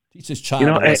 Teach this child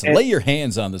a lesson. Lay your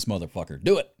hands on this motherfucker.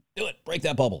 Do it. Do it. Break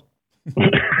that bubble.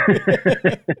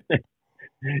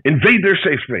 Invade their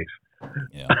safe space.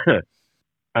 Yeah.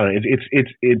 I don't know,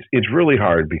 it's really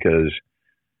hard because,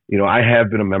 you know, I have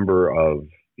been a member of,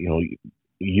 you know,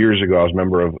 years ago I was a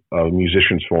member of a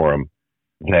musicians forum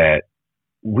that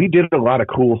we did a lot of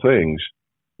cool things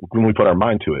when we put our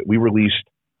mind to it. We released,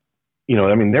 you know,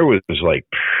 I mean, there was like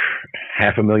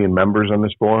 500,000 members on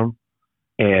this forum,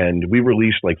 and we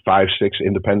released like 5-6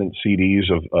 independent CDs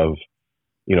of,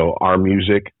 you know, our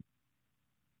music,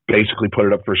 basically put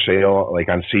it up for sale, like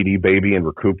on CD Baby, and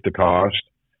recouped the cost.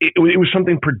 It was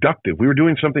something productive. We were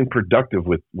doing something productive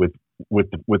with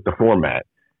the format.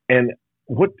 And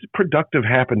what productive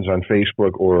happens on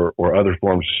Facebook or other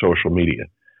forms of social media?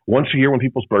 Once a year when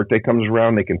people's birthday comes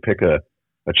around, they can pick a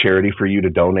charity for you to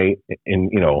donate, and,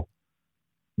 you know,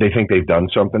 they think they've done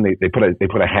something. They put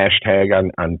a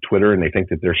hashtag on Twitter, and they think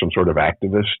that they're some sort of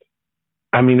activist.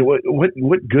 I mean,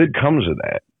 what good comes of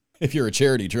that? If you're a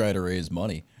charity, try to raise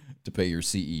money to pay your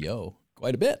CEO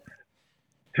quite a bit.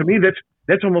 To me,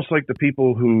 that's almost like the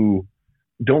people who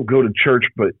don't go to church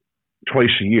but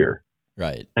twice a year.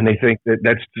 Right. And they think that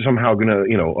that's somehow going to,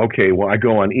 you know, okay, well, I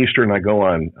go on Easter and I go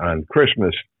on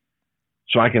Christmas,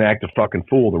 so I can act a fucking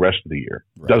fool the rest of the year.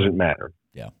 Right. Doesn't matter.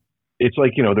 Yeah. It's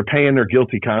like, you know, they're paying their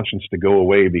guilty conscience to go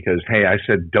away because, hey, I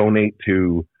said donate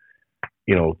to,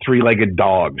 you know, 3-legged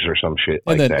dogs or some shit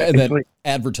like that. And then like,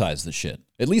 advertise the shit.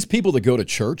 At least people that go to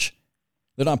church,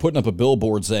 they're not putting up a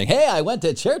billboard saying, hey, I went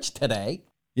to church today.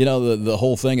 You know, the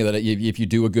whole thing that if you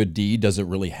do a good deed, does it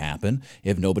really happen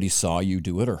if nobody saw you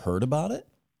do it or heard about it?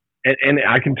 And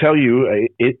I can tell you,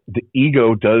 the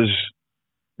ego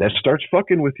that starts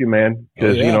fucking with you, man.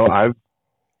 Because, you know,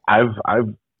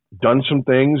 I've done some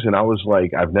things, and I was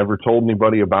like, I've never told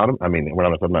anybody about them. I mean,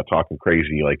 I'm not talking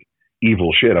crazy, like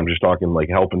evil shit. I'm just talking like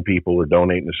helping people or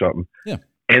donating to something. Yeah.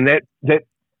 And that in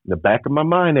the back of my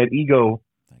mind, that ego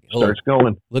starts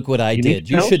going, look what I did.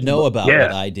 You should know about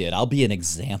what I did. I'll be an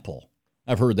example.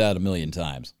 I've heard that 1,000,000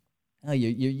 times. Oh,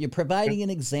 you're providing an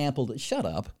example. Shut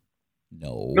up.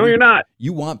 No, you're not.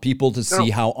 You want people to see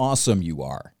how awesome you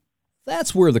are.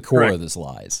 That's where the core of this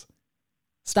lies.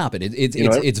 Stop it.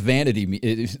 It's vanity.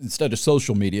 Instead of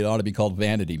social media, it ought to be called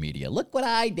vanity media. Look what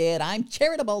I did. I'm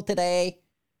charitable today.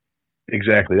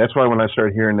 Exactly. That's why when I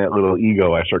start hearing that little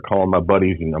ego, I start calling my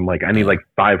buddies, and I'm like, I need like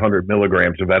 500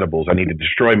 milligrams of edibles. I need to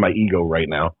destroy my ego right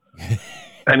now.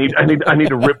 I need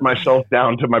to rip myself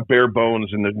down to my bare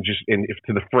bones and then just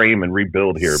to the frame and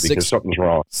rebuild here because something's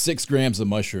wrong. 6 grams of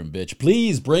mushroom, bitch.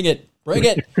 Please bring it. Bring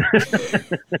it.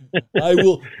 I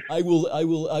will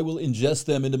ingest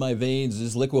them into my veins.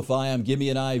 Just liquefy them. Give me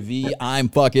an IV. I'm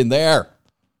fucking there.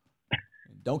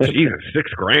 Jesus,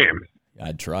 6 grams.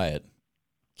 I'd try it.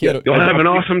 You'll have an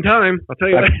awesome time. I'll tell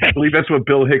you that. I believe that's what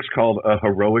Bill Hicks called a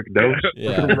heroic dose.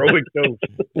 Yeah. Heroic dose.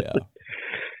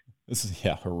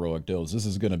 Yeah. Heroic dose. This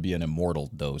is going to be an immortal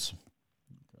dose.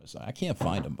 I can't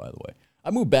find them, by the way.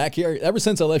 I moved back here. Ever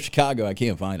since I left Chicago, I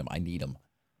can't find them. I need them.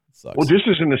 Sucks. Well, just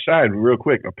as an aside, real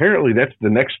quick, apparently that's the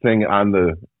next thing on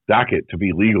the docket to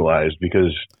be legalized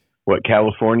because,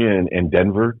 California and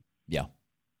Denver? Yeah.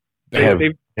 Have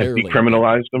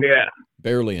decriminalized them? Yeah.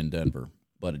 Barely in Denver,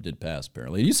 but it did pass,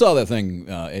 apparently. You saw that thing,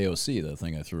 AOC, the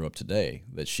thing I threw up today,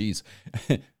 that she's...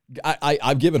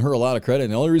 I've given her a lot of credit,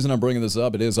 and the only reason I'm bringing this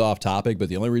up, it is off topic, but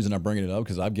the only reason I'm bringing it up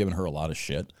because I've given her a lot of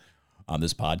shit on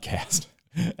this podcast.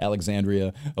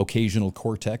 Alexandria, occasional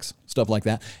Cortex, stuff like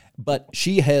that. But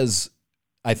she has,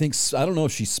 I don't know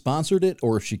if she sponsored it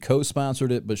or if she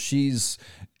co-sponsored it, but she's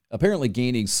apparently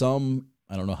gaining some,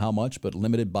 I don't know how much, but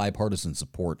limited bipartisan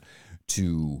support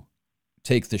to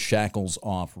take the shackles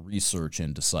off research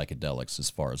into psychedelics as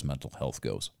far as mental health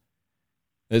goes.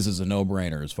 This is a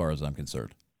no-brainer as far as I'm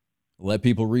concerned. Let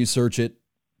people research it,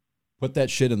 put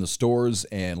that shit in the stores,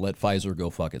 and let Pfizer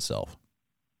go fuck itself.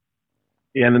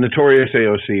 Yeah, and the notorious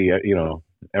AOC,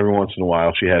 every once in a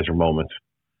while she has her moments.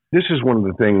 This is one of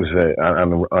the things that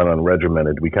on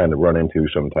Unregimented we kind of run into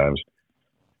sometimes.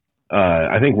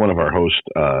 I think one of our hosts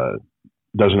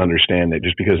doesn't understand that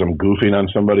just because I'm goofing on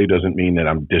somebody doesn't mean that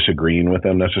I'm disagreeing with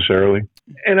them necessarily.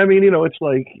 And I mean, it's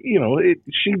like,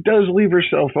 she does leave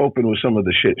herself open with some of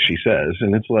the shit she says.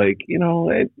 And it's like,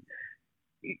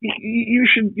 you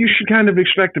should kind of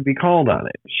expect to be called on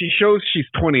it. She shows she's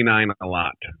 29 a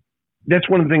lot. That's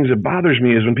one of the things that bothers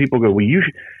me is when people go, well, you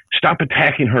stop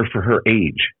attacking her for her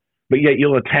age, but yet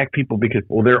you'll attack people because,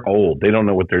 well, they're old. They don't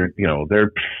know what they're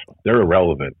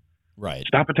irrelevant. Right.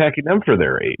 Stop attacking them for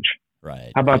their age.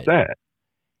 Right. How about that?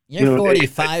 You're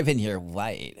 45 and you're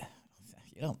white.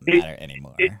 You don't matter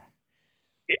anymore.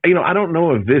 I don't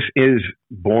know if this is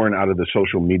born out of the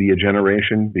social media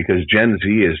generation because Gen Z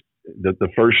is the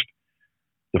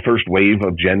first wave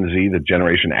of Gen Z, the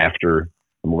generation after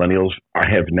the millennials,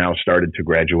 have now started to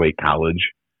graduate college.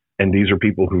 And these are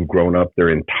people who've grown up their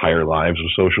entire lives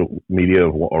with social media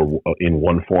or in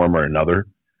one form or another.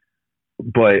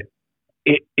 But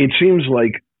it seems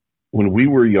like when we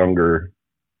were younger,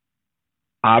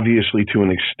 obviously to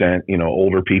an extent,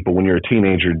 older people, when you're a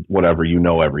teenager, whatever,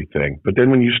 everything. But then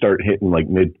when you start hitting like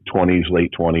mid-20s,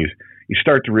 late 20s, you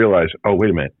start to realize, oh, wait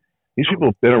a minute. These people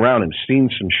have been around and seen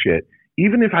some shit.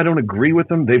 Even if I don't agree with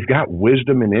them, they've got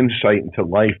wisdom and insight into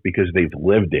life because they've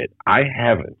lived it. I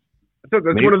haven't. That's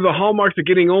one of the hallmarks of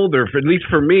getting older, at least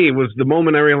for me, was the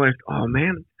moment I realized, oh,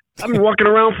 man, I've been walking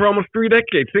around for almost 3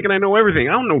 decades thinking I know everything.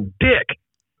 I don't know dick.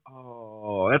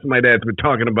 Oh, that's what my dad's been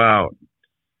talking about.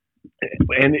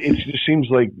 And it just seems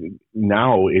like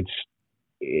now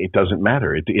it doesn't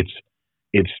matter.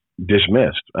 It's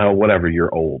dismissed. Oh, whatever,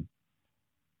 you're old.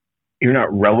 You're not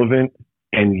relevant,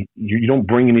 and you don't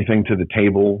bring anything to the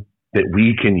table that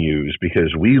we can use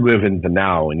because we live in the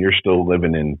now and you're still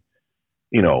living in,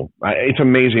 it's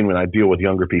amazing when I deal with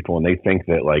younger people and they think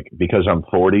that like, because I'm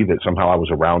 40, that somehow I was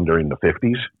around during the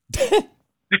 50s.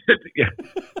 Yeah.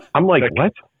 I'm like, what?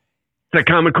 It's like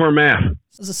Common Core math.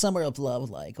 Was the Summer of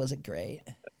Love like? Was it great?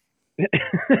 Yeah,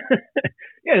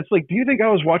 it's like, do you think I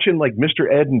was watching like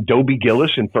Mr. Ed and Dobie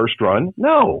Gillis in First Run?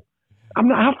 No. I'm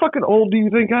not. How fucking old do you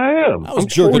think I am? I was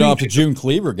jerking off to June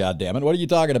Cleaver, goddammit. What are you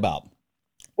talking about?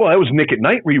 Well, that was Nick at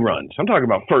Night reruns. I'm talking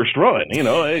about First Run,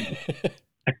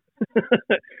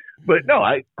 But no,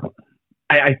 I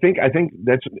think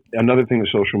that's another thing that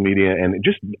social media and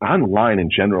just online in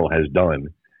general has done.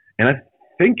 And I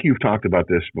think you've talked about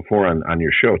this before on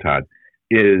your show, Todd,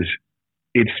 is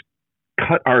it's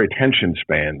cut our attention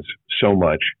spans so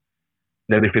much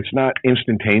that if it's not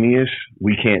instantaneous,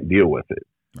 we can't deal with it.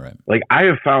 Right. Like I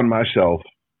have found myself,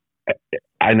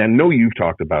 and I know you've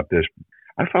talked about this,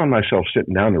 I found myself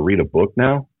sitting down to read a book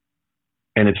now.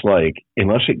 And it's like,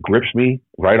 unless it grips me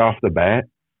right off the bat,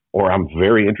 or I'm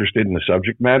very interested in the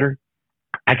subject matter,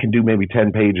 I can do maybe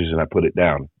 10 pages and I put it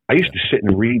down. I used to sit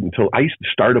and read I used to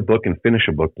start a book and finish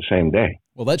a book the same day.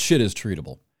 Well, that shit is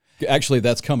treatable. Actually,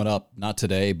 that's coming up, not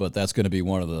today, but that's going to be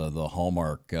one of the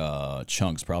hallmark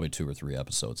chunks, probably 2 or 3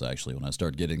 episodes, actually, when I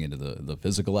start getting into the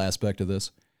physical aspect of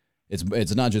this.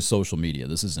 It's not just social media.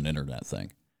 This is an internet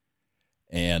thing.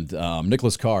 And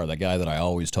Nicholas Carr, that guy that I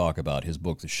always talk about, his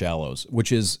book, The Shallows,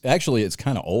 which is actually, it's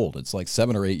kind of old. It's like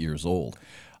 7 or 8 years old.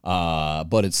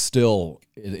 But it's still,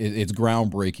 it's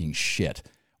groundbreaking shit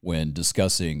when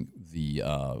discussing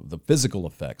the physical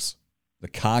effects, the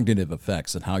cognitive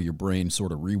effects, and how your brain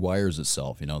sort of rewires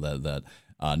itself. That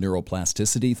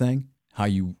neuroplasticity thing, how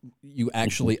you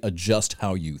actually adjust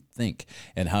how you think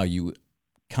and how you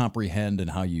comprehend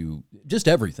and how you just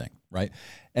everything, right?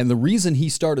 And the reason he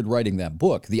started writing that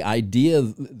book, the idea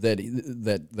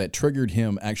that triggered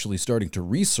him actually starting to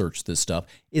research this stuff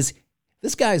is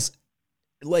this guy's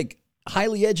like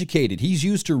highly educated. He's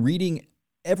used to reading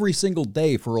every single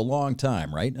day for a long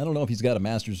time, right? I don't know if he's got a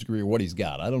master's degree or what he's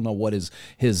got. I don't know what his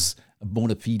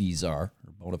bona fides are,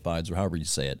 or bona fides, or however you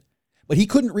say it. But he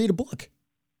couldn't read a book.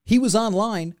 He was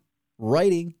online,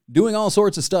 writing, doing all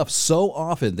sorts of stuff so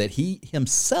often that he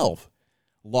himself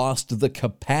lost the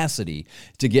capacity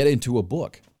to get into a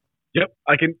book. Yep,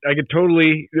 I can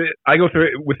totally. I go through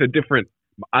it with a different.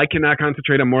 I cannot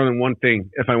concentrate on more than one thing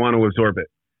if I want to absorb it.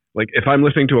 Like if I'm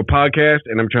listening to a podcast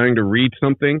and I'm trying to read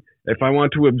something, if I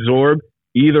want to absorb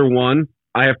either one,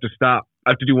 I have to stop.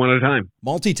 I have to do one at a time.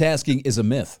 Multitasking is a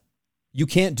myth. You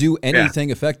can't do anything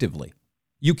effectively.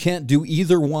 You can't do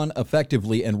either one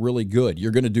effectively and really good.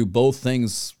 You're going to do both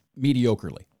things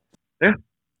mediocrely. Yeah.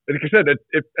 Like I said,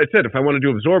 if I wanted to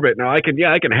absorb it, now I can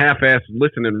half-ass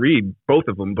listen and read both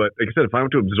of them. But like I said, if I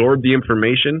want to absorb the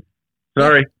information,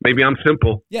 sorry, maybe I'm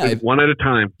simple. Yeah. One at a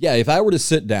time. Yeah. If I were to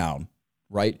sit down,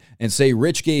 right, and say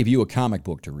Rich gave you a comic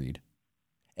book to read,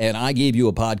 and I gave you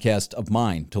a podcast of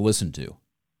mine to listen to,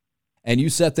 and you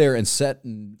sat there and sat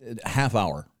in half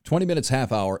hour, 20 minutes,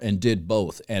 half hour, and did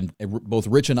both, and both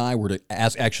Rich and I were to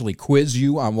actually quiz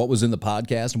you on what was in the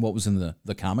podcast and what was in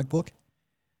the comic book,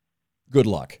 good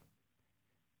luck.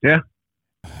 Yeah.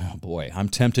 Oh boy, I'm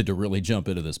tempted to really jump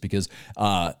into this because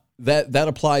that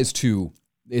applies to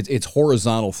it's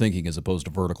horizontal thinking as opposed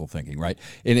to vertical thinking, right?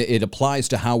 And it applies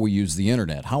to how we use the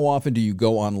internet. How often do you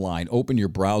go online, open your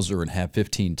browser, and have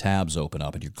 15 tabs open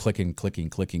up, and you're clicking,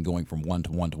 going from one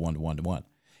to one to one to one to one,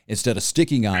 instead of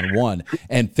sticking on one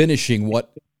and finishing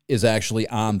what is actually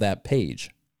on that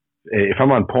page? If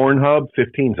I'm on Pornhub,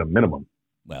 15's a minimum.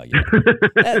 Well, yeah,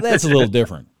 that's a little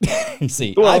different.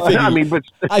 See, Well,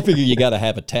 I figure you got to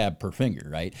have a tab per finger,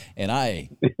 right? And I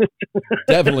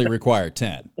definitely require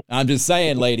 10. I'm just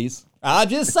saying, ladies. I'm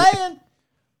just saying.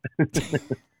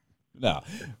 No,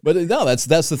 that's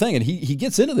the thing, and he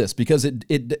gets into this because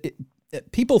it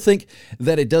people think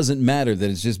that it doesn't matter, that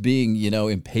it's just being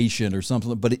impatient or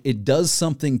something, but it does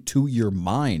something to your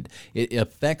mind. It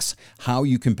affects how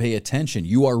you can pay attention.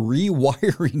 You are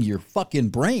rewiring your fucking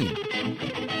brain.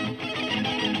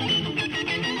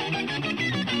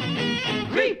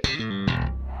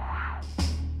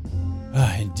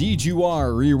 Indeed you are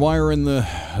rewiring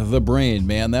the brain,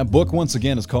 man. That book, once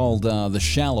again, is called The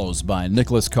Shallows by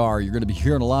Nicholas Carr. You're going to be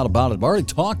hearing a lot about it. I've already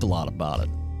talked a lot about it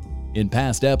in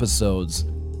past episodes.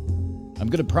 I'm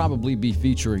going to probably be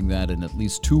featuring that in at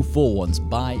least 2 full ones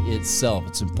by itself.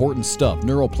 It's important stuff,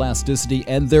 neuroplasticity,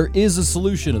 and there is a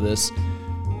solution to this.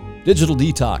 Digital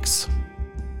detox.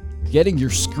 Getting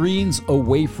your screens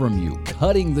away from you,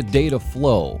 cutting the data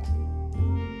flow,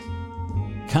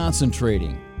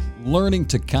 concentrating. Learning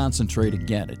to concentrate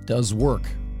again. It does work.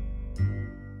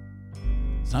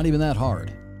 It's not even that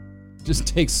hard. It just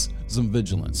takes some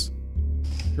vigilance.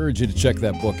 Encourage you to check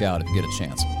that book out if you get a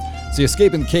chance. It's the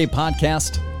Escaping the Cave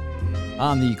podcast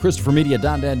on the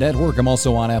ChristopherMedia.net network. I'm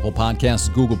also on Apple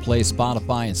Podcasts, Google Play,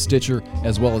 Spotify, and Stitcher,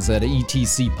 as well as at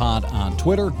ETC Pod on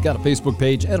Twitter. Got a Facebook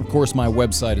page, and of course my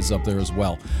website is up there as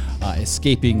well,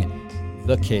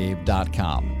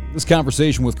 escapingthecave.com. This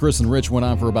conversation with Chris and Rich went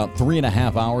on for about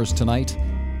 3.5 hours tonight.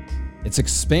 It's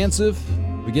expansive.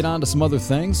 We get on to some other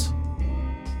things.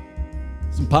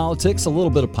 Some politics, a little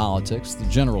bit of politics, the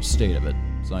general state of it.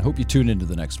 So I hope you tune into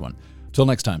the next one. Till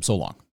next time, so long.